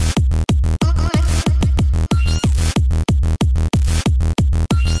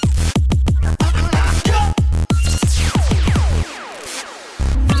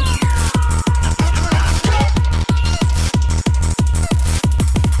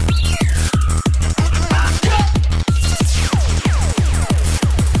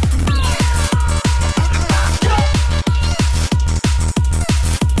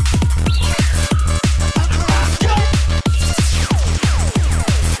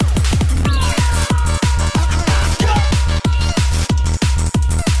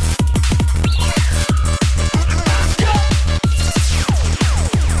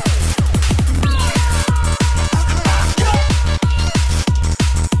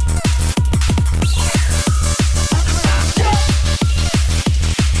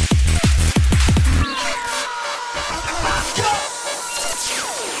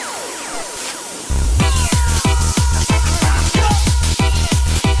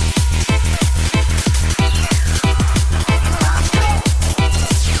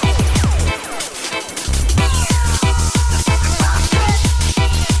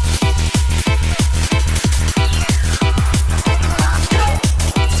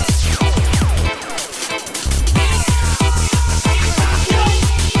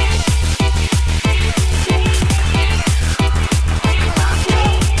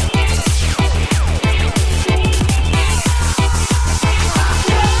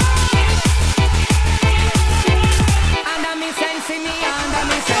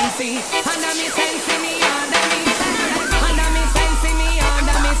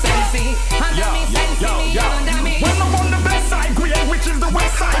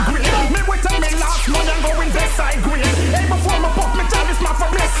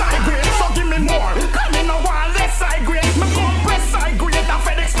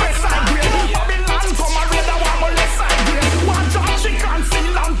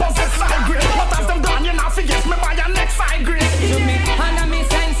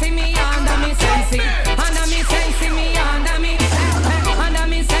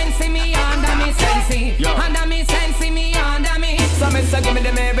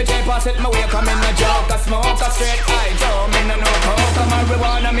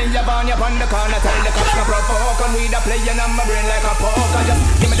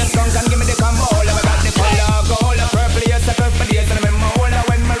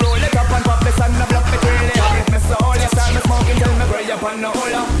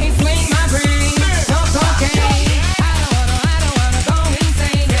 It's make my brain so cocaine.